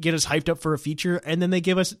always get us hyped up for a feature and then they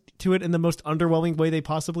give us to it in the most underwhelming way they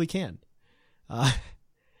possibly can.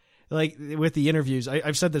 Like with the interviews,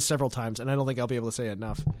 I've said this several times and I don't think I'll be able to say it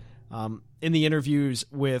enough. In the interviews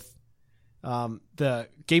with the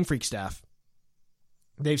Game Freak staff,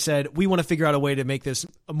 they've said, we want to figure out a way to make this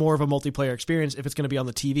more of a multiplayer experience. If it's going to be on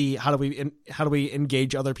the TV, how do we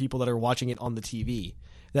engage other people that are watching it on the TV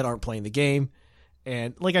that aren't playing the game?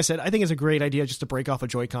 And like I said, I think it's a great idea just to break off a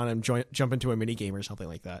Joy-Con and jump into a mini game or something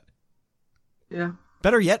like that. Yeah.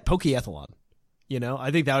 Better yet, Pokeathlon. You know,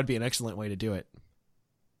 I think that would be an excellent way to do it.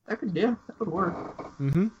 That would work.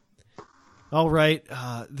 Mm-hmm. All right.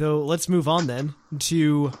 Though, let's move on then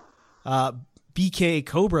to BK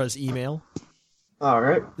Cobra's email. All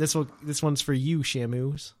right. This one's for you,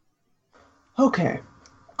 Shamus. Okay.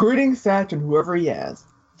 Greetings, Satch, and whoever he is.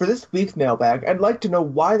 For this week's mailbag, I'd like to know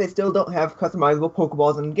why they still don't have customizable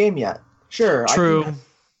Pokeballs in the game yet. Sure. True.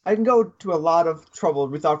 I can go to a lot of trouble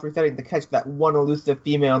without resetting to catch that one elusive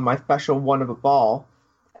female in my special one of a ball,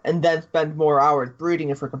 and then spend more hours breeding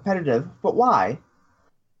it for competitive, but why?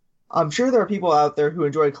 I'm sure there are people out there who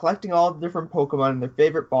enjoy collecting all the different Pokemon in their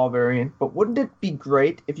favorite ball variant, but wouldn't it be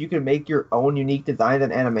great if you could make your own unique designs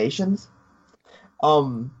and animations?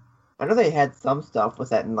 I know they had some stuff with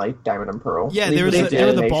that in like Diamond and Pearl. Yeah, there were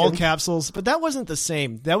the ball capsules, but that wasn't the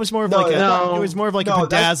same. That was more of it was more of like a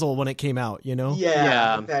Bedazzle when it came out, you know?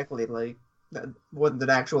 Yeah, exactly. Like that wasn't an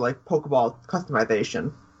actual like Pokeball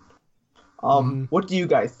customization. What do you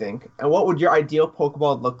guys think? And what would your ideal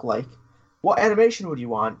Pokeball look like? What animation would you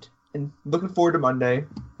want? And looking forward to Monday.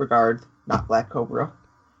 Regards, not Black Cobra.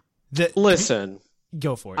 Listen.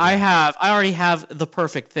 Go for it. Yeah. I already have the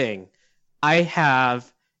perfect thing. I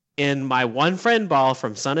have in my one friend ball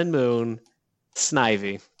from Sun and Moon,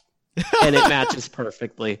 Snivy. And it matches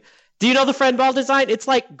perfectly. Do you know the friend ball design? It's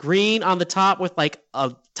like green on the top with like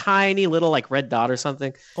a tiny little like red dot or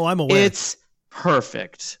something. Oh, I'm aware. It's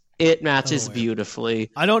perfect. It matches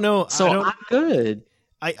beautifully. I don't know. I'm good.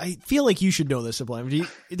 I feel like you should know this, Sublime.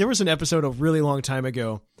 There was an episode a really long time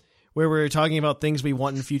ago where we were talking about things we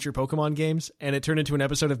want in future Pokemon games, and it turned into an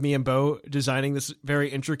episode of me and Bo designing this very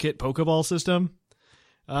intricate Pokeball system.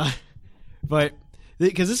 But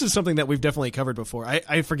because this is something that we've definitely covered before.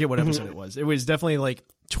 I forget what episode it was. It was definitely like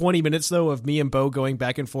 20 minutes, though, of me and Bo going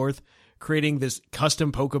back and forth, creating this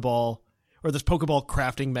custom Pokeball, or this Pokeball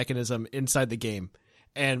crafting mechanism inside the game.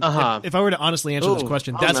 And if I were to honestly answer this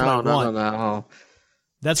question, that's what I want. No.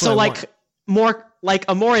 That's so what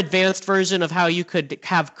a more advanced version of how you could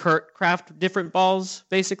have craft different balls,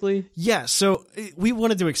 basically. Yeah, so we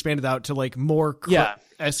wanted to expand it out to like more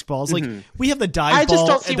esque balls. Like we have the dive I just ball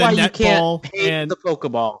don't see and the why net you can't ball paint and the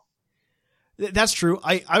Pokeball. That's true.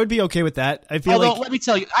 I would be okay with that. I feel Although, let me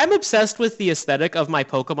tell you, I'm obsessed with the aesthetic of my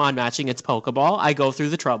Pokemon matching its Pokeball. I go through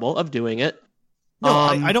the trouble of doing it. No,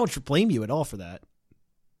 I don't blame you at all for that.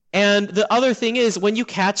 And the other thing is, when you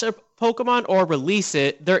catch a Pokemon or release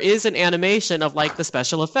it, there is an animation of like the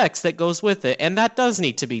special effects that goes with it. And that does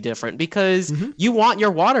need to be different because you want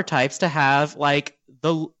your water types to have like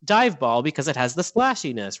the dive ball because it has the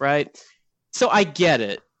splashiness, right? So I get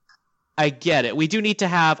it. We do need to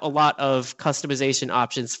have a lot of customization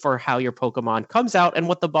options for how your Pokemon comes out and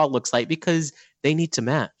what the ball looks like because they need to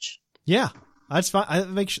match. Yeah. That's fine.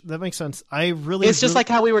 That makes sense. It's just like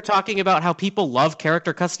how we were talking about how people love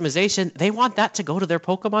character customization. They want that to go to their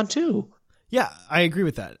Pokemon too. Yeah, I agree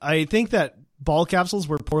with that. I think that ball capsules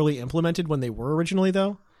were poorly implemented when they were originally,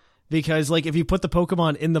 though, because like if you put the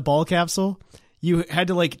Pokemon in the ball capsule, you had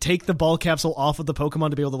to like take the ball capsule off of the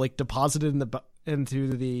Pokemon to be able to like deposit it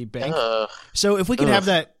into the bank. So if we could have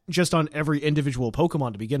that just on every individual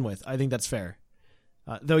Pokemon to begin with, I think that's fair.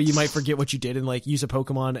 Though you might forget what you did and like use a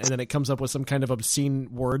Pokemon and then it comes up with some kind of obscene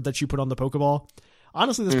word that you put on the Pokeball.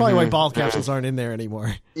 Honestly, that's probably why ball capsules aren't in there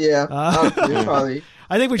anymore. Yeah, probably.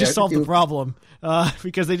 I think we just solved the problem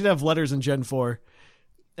because they did have letters in Gen 4.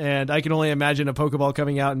 And I can only imagine a Pokeball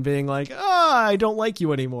coming out and being like, I don't like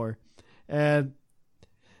you anymore. And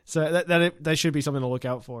so that should be something to look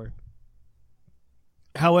out for.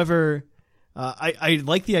 However, I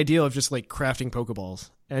like the idea of just like crafting Pokeballs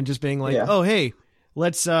and just being like, oh, hey,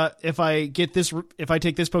 let's if I take this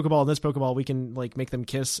Pokeball and this Pokeball, we can like make them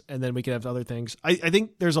kiss and then we can have other things. I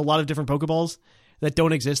think there's a lot of different Pokeballs that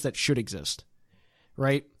don't exist that should exist,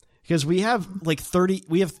 right? Because we have like 3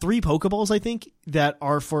 Pokeballs, I think, that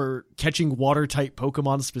are for catching water type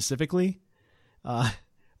Pokemon specifically.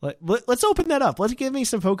 Let's open that up. Let's give me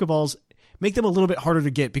some Pokeballs, make them a little bit harder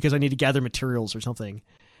to get because I need to gather materials or something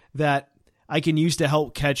that I can use to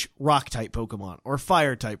help catch rock type Pokemon or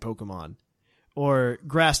fire type Pokemon or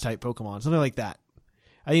grass type Pokemon, something like that.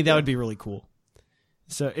 I think that would be really cool.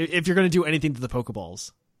 So if you're going to do anything to the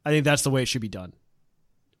Pokeballs, I think that's the way it should be done.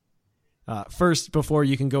 First, before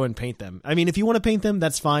you can go and paint them. I mean, if you want to paint them,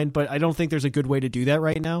 that's fine, but I don't think there's a good way to do that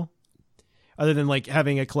right now, other than like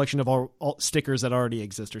having a collection of all stickers that already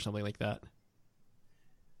exist or something like that.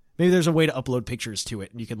 Maybe there's a way to upload pictures to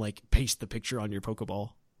it, and you can like paste the picture on your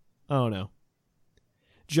Pokeball. I don't know.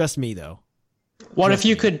 Just me, though. What if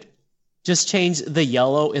you could just change the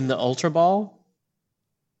yellow in the Ultra Ball?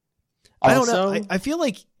 I don't know. I feel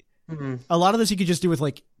like a lot of this you could just do with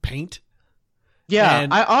like paint. Yeah,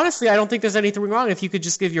 I don't think there's anything wrong if you could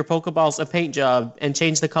just give your Pokeballs a paint job and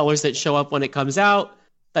change the colors that show up when it comes out.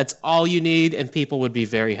 That's all you need, and people would be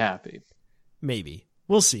very happy. Maybe.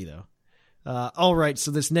 We'll see, though. All right,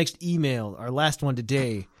 so this next email, our last one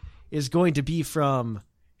today, is going to be from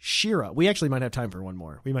Shira. We actually might have time for one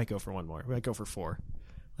more. We might go for one more. We might go for 4.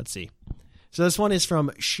 Let's see. So this one is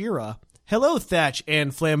from Shira. Hello, Thatch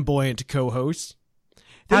and flamboyant co-hosts.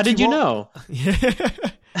 How did you know?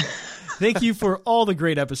 Thank you for all the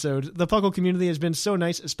great episodes. The Puckle community has been so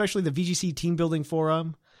nice, especially the VGC team building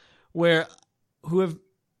forum, who have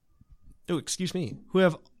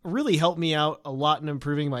really helped me out a lot in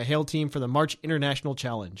improving my Hail team for the March International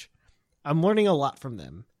Challenge. I'm learning a lot from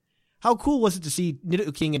them. How cool was it to see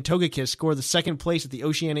Nidoking and Togekiss score the 2nd place at the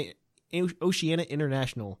Oceania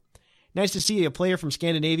International? Nice to see a player from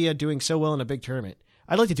Scandinavia doing so well in a big tournament.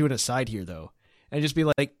 I'd like to do an aside here, though, and just be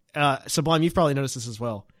like, Sublime, you've probably noticed this as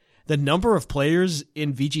well. The number of players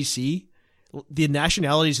in VGC, the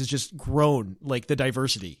nationalities has just grown, like the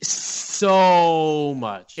diversity. So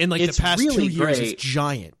much. In like the past really 2 years, it's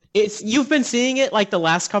giant. You've been seeing it like the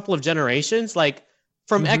last couple of generations, like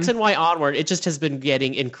from X and Y onward, it just has been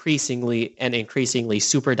getting increasingly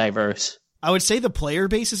super diverse. I would say the player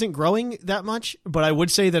base isn't growing that much, but I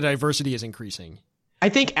would say the diversity is increasing. I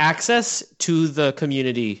think access to the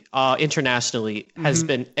community internationally has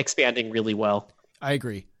been expanding really well. I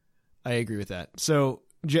agree with that. So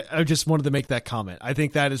I just wanted to make that comment. I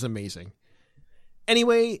think that is amazing.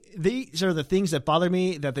 Anyway, these are the things that bother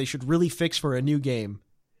me that they should really fix for a new game.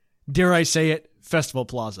 Dare I say it, Festival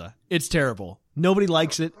Plaza. It's terrible. Nobody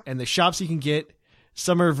likes it, and the shops you can get,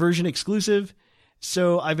 some are version exclusive.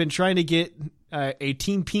 So I've been trying to get a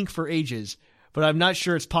Team Pink for ages, but I'm not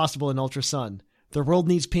sure it's possible in Ultra Sun. The world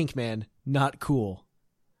needs pink, man. Not cool.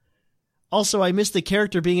 Also, I miss the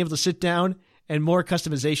character being able to sit down and more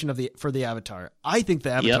customization for the avatar. I think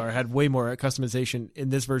the avatar had way more customization in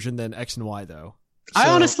this version than X and Y, though. I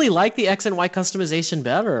honestly like the X and Y customization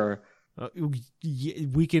better.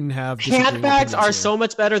 We can have... Handbags are so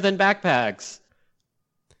much better than backpacks.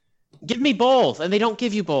 Give me both, and they don't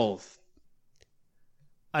give you both.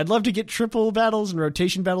 I'd love to get triple battles and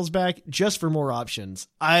rotation battles back just for more options.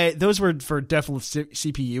 Those were for definite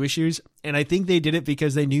CPU issues, and I think they did it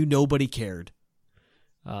because they knew nobody cared.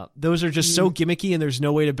 Those are just so gimmicky, and there's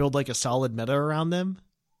no way to build like a solid meta around them.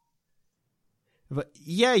 But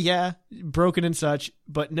yeah, broken and such.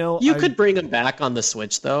 But no, you could bring them back on the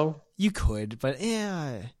Switch though. You could, but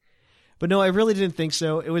yeah. But no, I really didn't think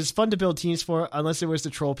so. It was fun to build teams for, unless it was to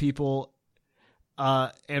troll people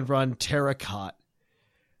and run Terracotta.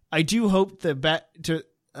 I do hope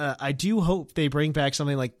I do hope they bring back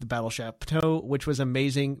something like the Battle Chateau, which was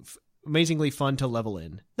amazingly fun to level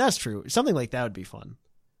in. That's true. Something like that would be fun.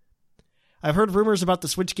 I've heard rumors about the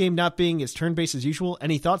Switch game not being as turn-based as usual.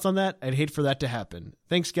 Any thoughts on that? I'd hate for that to happen.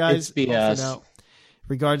 Thanks, guys. It's BS.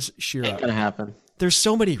 Regards, Shira. Ain't gonna happen. There's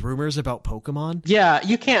so many rumors about Pokemon. Yeah,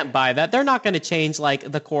 you can't buy that. They're not going to change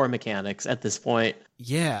like the core mechanics at this point.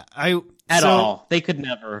 Yeah, at all. They could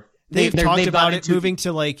never. They've talked about it moving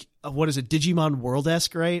to like what is it, Digimon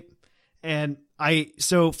World-esque, right? And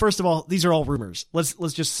so first of all, these are all rumors.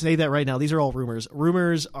 Let's just say that right now. These are all rumors.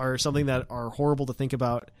 Rumors are something that are horrible to think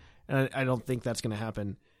about, and I don't think that's going to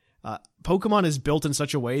happen. Pokemon is built in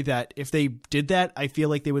such a way that if they did that, I feel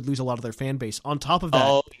like they would lose a lot of their fan base. On top of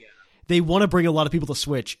that, they want to bring a lot of people to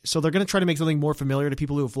Switch, so they're going to try to make something more familiar to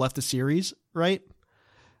people who have left the series, right?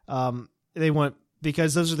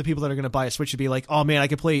 Because those are the people that are going to buy a Switch to be like, oh man, I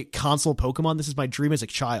could play console Pokemon. This is my dream as a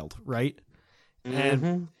child, right? Mm-hmm.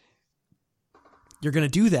 And you're going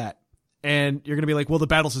to do that. And you're going to be like, well, the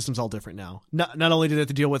battle system's all different now. Not only do they have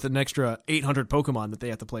to deal with an extra 800 Pokemon that they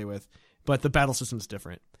have to play with, but the battle system's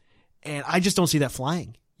different. And I just don't see that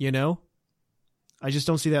flying, you know? I just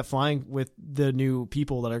don't see that flying with the new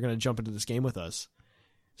people that are going to jump into this game with us.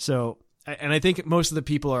 So, and I think most of the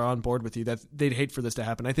people are on board with you that they'd hate for this to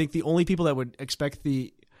happen. I think the only people that would expect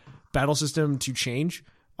the battle system to change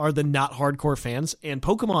are the not hardcore fans. And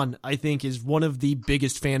Pokemon, I think, is one of the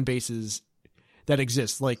biggest fan bases that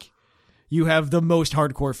exists. Like, you have the most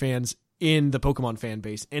hardcore fans in the Pokemon fan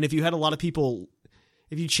base. And if you had a lot of people,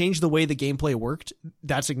 if you changed the way the gameplay worked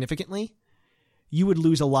that significantly, you would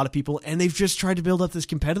lose a lot of people. And they've just tried to build up this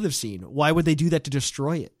competitive scene. Why would they do that to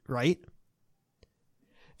destroy it, right?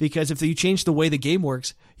 Because if you change the way the game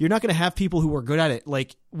works, you're not going to have people who are good at it,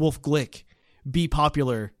 like Wolf Glick, be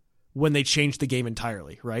popular when they change the game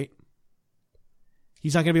entirely, right?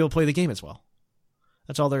 He's not going to be able to play the game as well.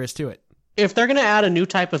 That's all there is to it. If they're going to add a new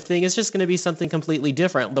type of thing, it's just going to be something completely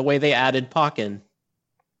different, the way they added Pokken.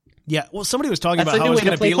 Yeah, well, somebody was talking about how it's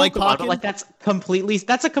going to be like Pokken. Like that's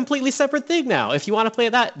a completely separate thing now. If you want to play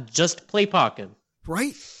that, just play Pokken.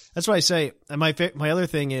 Right? That's what I say. And my other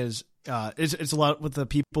thing is, it's a lot with the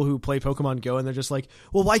people who play Pokemon Go, and they're just like,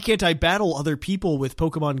 well, why can't I battle other people with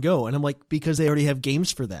Pokemon Go? And I'm like, because they already have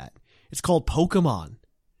games for that. It's called Pokemon.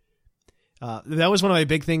 That was one of my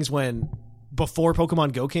big things before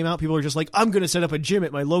Pokemon Go came out. People were just like, I'm going to set up a gym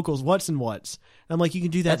at my locals, what's and what's. And I'm like, you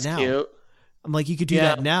can do that That's now. Cute. I'm like, you could do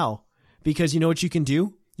that now, because you know what you can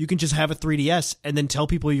do? You can just have a 3DS and then tell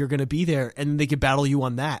people you're going to be there, and they can battle you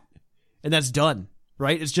on that. And that's done,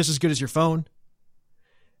 right? It's just as good as your phone.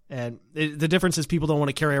 And the difference is people don't want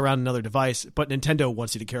to carry around another device, but Nintendo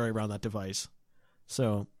wants you to carry around that device.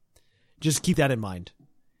 So just keep that in mind.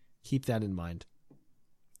 Keep that in mind.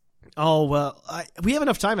 Oh, well, we have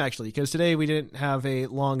enough time, actually, because today we didn't have a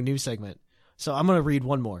long news segment. So I'm going to read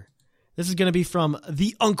one more. This is going to be from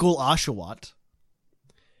the Uncle Oshawott.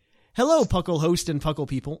 Hello, Puckle host and Puckle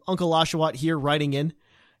people. Uncle Oshawott here writing in.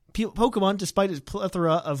 Pokemon, despite its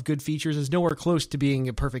plethora of good features, is nowhere close to being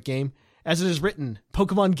a perfect game. As it is written,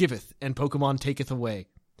 Pokemon giveth and Pokemon taketh away.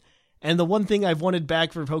 And the one thing I've wanted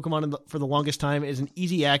back for Pokemon for the longest time is an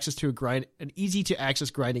easy to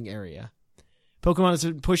access grinding area. Pokemon has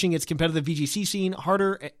been pushing its competitive VGC scene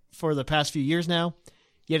harder for the past few years now,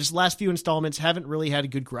 yet its last few installments haven't really had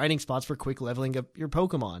good grinding spots for quick leveling up your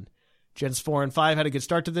Pokemon. Gens 4 and 5 had a good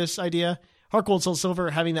start to this idea. Heart Gold, Soul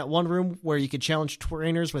Silver having that one room where you could challenge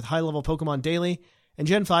trainers with high-level Pokemon daily, and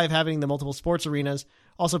Gen 5 having the multiple sports arenas,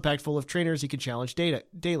 also packed full of trainers you could challenge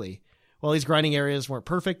daily. While these grinding areas weren't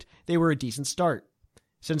perfect, they were a decent start.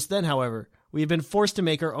 Since then, however, we have been forced to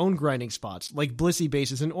make our own grinding spots, like Blissey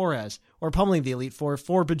bases and Oras, or pummeling the Elite Four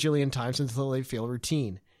 4 bajillion times until they feel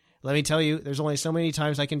routine. Let me tell you, there's only so many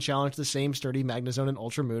times I can challenge the same sturdy Magnezone and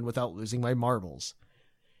Ultra Moon without losing my marbles.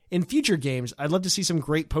 In future games, I'd love to see some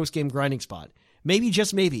great post-game grinding spot. Maybe,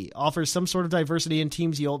 just maybe, offers some sort of diversity in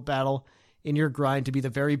teams you'll battle in your grind to be the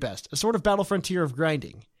very best. A sort of battle frontier of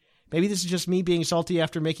grinding. Maybe this is just me being salty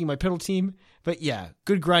after making my Piddle team, but yeah,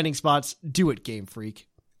 good grinding spots, do it, Game Freak.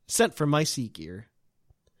 Sent from my Seagear.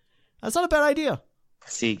 That's not a bad idea.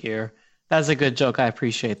 Seagear. That's a good joke. I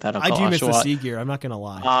appreciate that. I do miss the Seagear, I'm not going to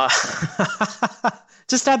lie.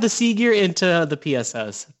 Just add the Seagear into the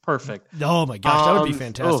PSS. Perfect. Oh my gosh, that would be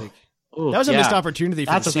fantastic. That was a missed opportunity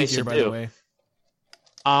for the Seagear, by the way.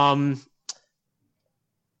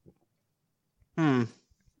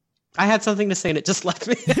 I had something to say and it just left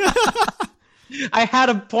me. I had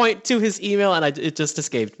a point to his email and it just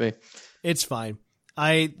escaped me. It's fine.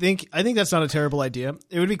 I think that's not a terrible idea.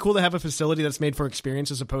 It would be cool to have a facility that's made for experience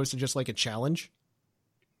as opposed to just like a challenge.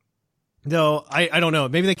 Though I don't know.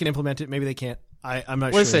 Maybe they can implement it. Maybe they can't. I'm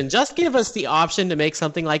not sure. Listen, just give us the option to make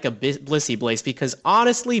something like a Blissey Blaze, because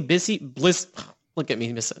honestly, look at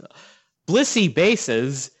me, Blissey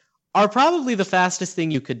bases are probably the fastest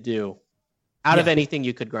thing you could do out of anything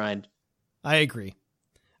you could grind. I agree.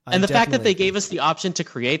 And the fact that they gave us the option to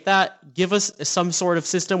create that, give us some sort of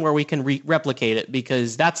system where we can replicate it,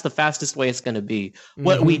 because that's the fastest way it's going to be. Mm-hmm.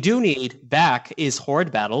 What we do need back is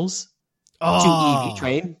horde battles to EV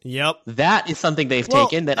train. Yep. That is something they've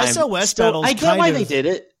taken that SOS battles I get why they did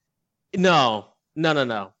it. No.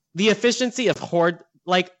 The efficiency of horde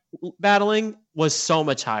battling was so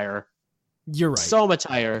much higher. You're right. So much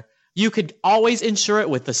higher. You could always ensure it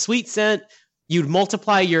with the sweet scent. You'd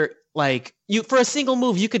multiply your for a single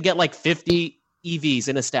move, you could get 50 EVs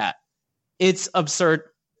in a stat. It's absurd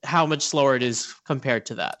how much slower it is compared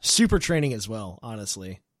to that. Super training as well,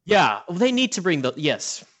 honestly. Yeah, they need to bring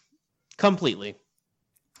yes, completely.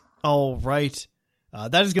 All right.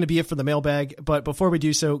 That is going to be it for the mailbag. But before we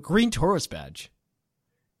do so, Green Tauros badge.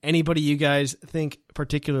 Anybody you guys think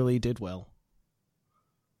particularly did well?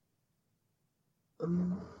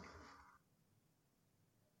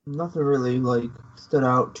 Nothing really stood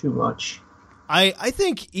out too much. I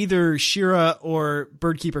think either Shira or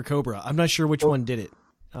Birdkeeper Cobra. I'm not sure which one did it.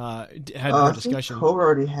 Had more discussion. Cobra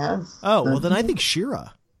already has. Oh, well then I think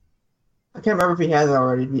Shira. I can't remember if he has it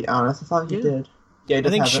already, to be honest. I thought he did. Yeah, I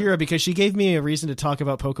think Shira, because she gave me a reason to talk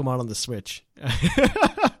about Pokemon on the Switch.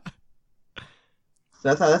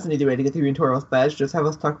 So that's an easy way to get the Green Tauros badge. Just have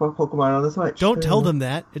us talk about Pokemon on the Switch. Don't tell them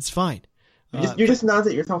that. It's fine. You just announce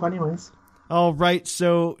it yourself anyways. All right,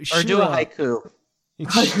 so Shira, or do a haiku.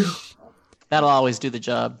 That'll always do the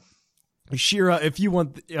job. Shira, if you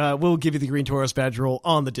want, we'll give you the Green Tauros badge roll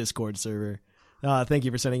on the Discord server. Thank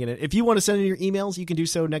you for sending it in. If you want to send in your emails, you can do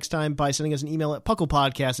so next time by sending us an email at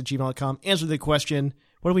pucklepodcast@gmail.com. Answer the question.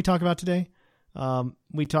 What did we talk about today?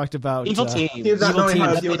 We talked about evil teams. Evil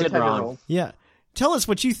teams. Wrong. Yeah. Tell us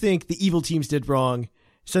what you think the evil teams did wrong.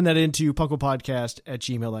 Send that into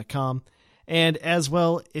pucklepodcast@gmail.com. And as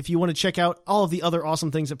well, if you want to check out all of the other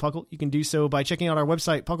awesome things at Puckle, you can do so by checking out our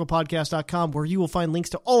website, pucklepodcast.com, where you will find links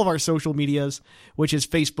to all of our social medias, which is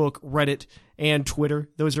Facebook, Reddit, and Twitter.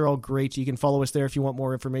 Those are all great. You can follow us there if you want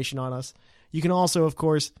more information on us. You can also, of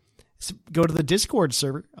course, go to the Discord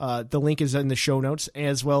server. The link is in the show notes,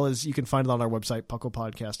 as well as you can find it on our website,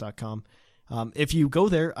 pucklepodcast.com. If you go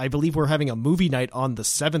there, I believe we're having a movie night on the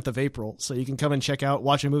 7th of April, so you can come and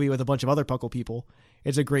watch a movie with a bunch of other Puckle people.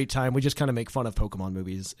 It's a great time. We just kind of make fun of Pokemon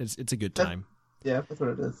movies. It's a good time. Yeah, that's what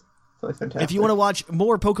it is. It's really fantastic. If you want to watch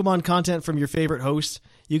more Pokemon content from your favorite hosts,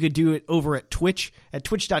 you could do it over at Twitch, at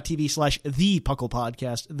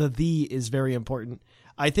twitch.tv/thepucklepodcast. The is very important.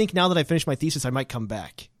 I think now that I finished my thesis, I might come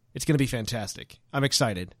back. It's going to be fantastic. I'm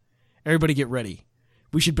excited. Everybody get ready.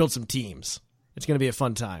 We should build some teams. It's going to be a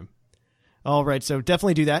fun time. All right, so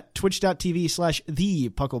definitely do that.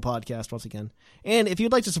 Twitch.tv/thepucklepodcast once again. And if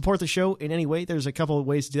you'd like to support the show in any way, there's a couple of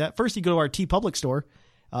ways to do that. First, you go to our TeePublic store,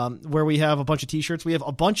 where we have a bunch of t-shirts. We have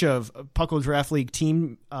a bunch of Puckle Draft League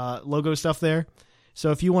team logo stuff there. So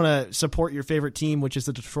if you want to support your favorite team, which is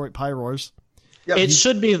the Detroit Pyroars. It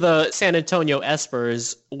should be the San Antonio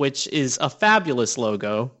Espers, which is a fabulous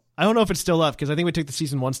logo. I don't know if it's still up, because I think we took the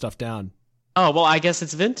Season 1 stuff down. Oh, well, I guess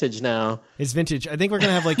it's vintage now. It's vintage. I think we're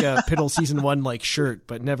going to have a Piddle Season 1 shirt,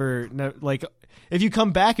 but never if you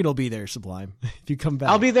come back, it'll be there, Sublime. If you come back.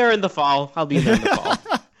 I'll be there in the fall.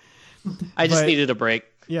 I just needed a break.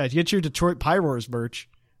 Yeah, get your Detroit Pyroars merch,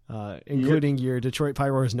 including your Detroit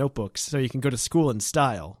Pyroars notebooks, so you can go to school in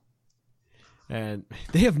style. And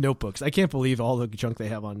they have notebooks. I can't believe all the junk they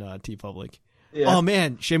have on TeePublic. Yeah. Oh,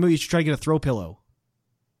 man. Shamu, you should try to get a throw pillow.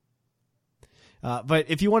 But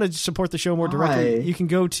if you want to support the show more directly, you can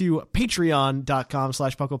go to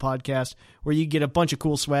patreon.com/PucklePodcast, where you get a bunch of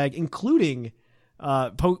cool swag, including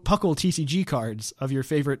Puckle TCG cards of your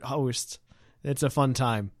favorite hosts. It's a fun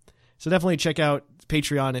time. So definitely check out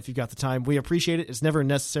Patreon if you've got the time. We appreciate it. It's never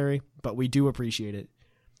necessary, but we do appreciate it.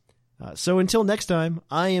 So until next time,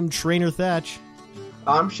 I am Trainer Thatch.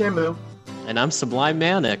 I'm Shamu. And I'm Sublime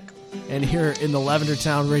Manic. And here in the Lavender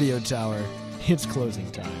Town Radio Tower, it's closing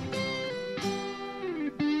time.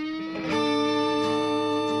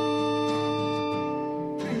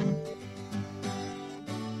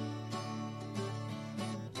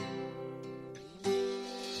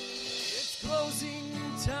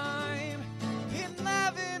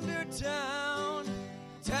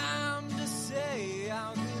 Time to say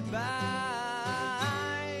our goodbye.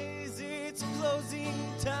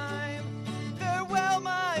 time. Farewell,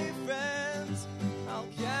 my friends. I'll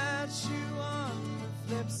catch you on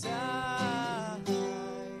the flip side.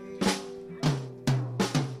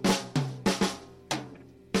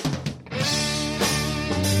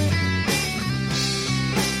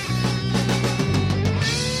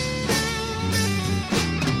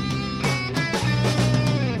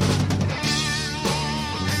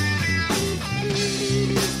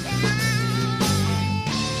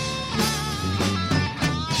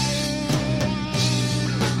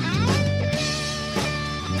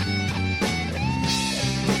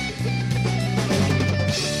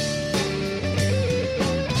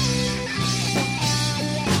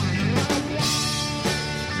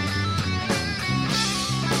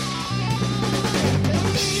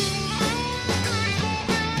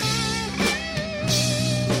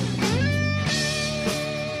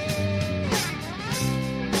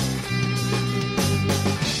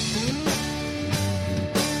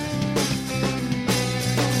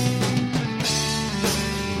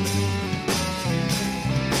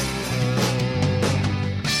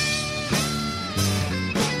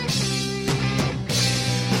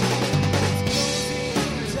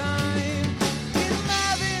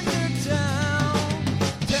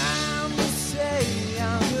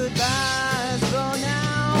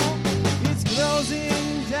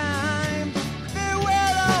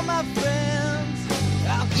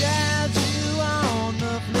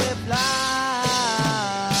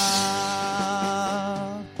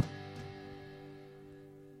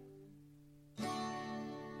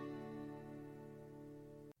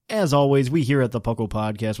 As always, we here at the Puckle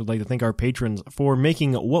Podcast would like to thank our patrons for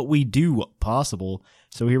making what we do possible.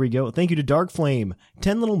 So here we go. Thank you to Dark Flame,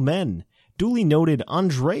 10 Little Men, Duly Noted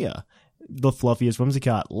Andrea, The Fluffiest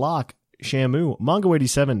Whimsicott, Locke, Shamu,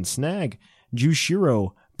 Mongo87, Snag,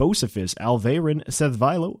 Jushiro, Bocephus, Alvarin, Seth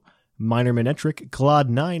Vilo, Minor Manetric,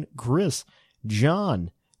 Claude9, Chris,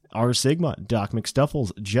 John, R. Sigma, Doc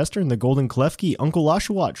McStuffles, Jester and the Golden Klefki, Uncle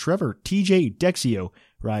Oshawott, Trevor, TJ, Dexio,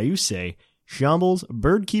 Ryuse, Shambles,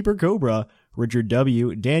 Birdkeeper Cobra, Richard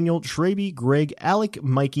W., Daniel, Traby, Greg, Alec,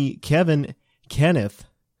 Mikey, Kevin, Kenneth,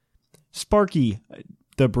 Sparky,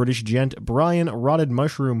 The British Gent, Brian, Rotted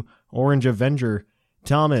Mushroom, Orange Avenger,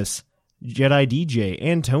 Thomas, Jedi DJ,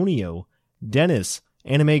 Antonio, Dennis,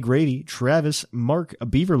 Anime Grady, Travis, Mark,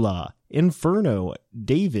 Beaverlaw, Inferno,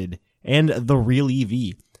 David, and The Real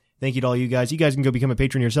EV. Thank you to all you guys. You guys can go become a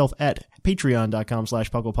patron yourself at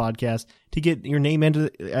patreon.com/PucklePodcast to get your name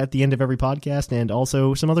at the end of every podcast and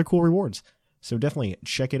also some other cool rewards. So definitely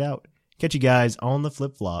check it out. Catch you guys on the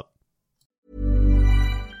flip-flop.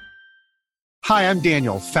 Hi, I'm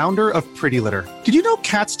Daniel, founder of Pretty Litter. Did you know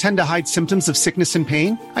cats tend to hide symptoms of sickness and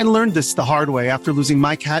pain? I learned this the hard way after losing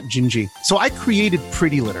my cat, Gingy. So I created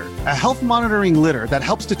Pretty Litter, a health monitoring litter that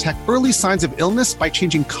helps detect early signs of illness by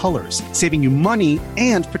changing colors, saving you money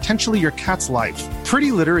and potentially your cat's life.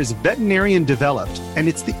 Pretty Litter is veterinarian developed, and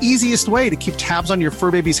it's the easiest way to keep tabs on your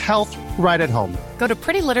fur baby's health right at home. Go to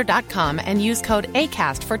prettylitter.com and use code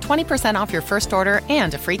ACAST for 20% off your first order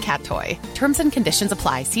and a free cat toy. Terms and conditions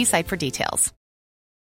apply. See site for details.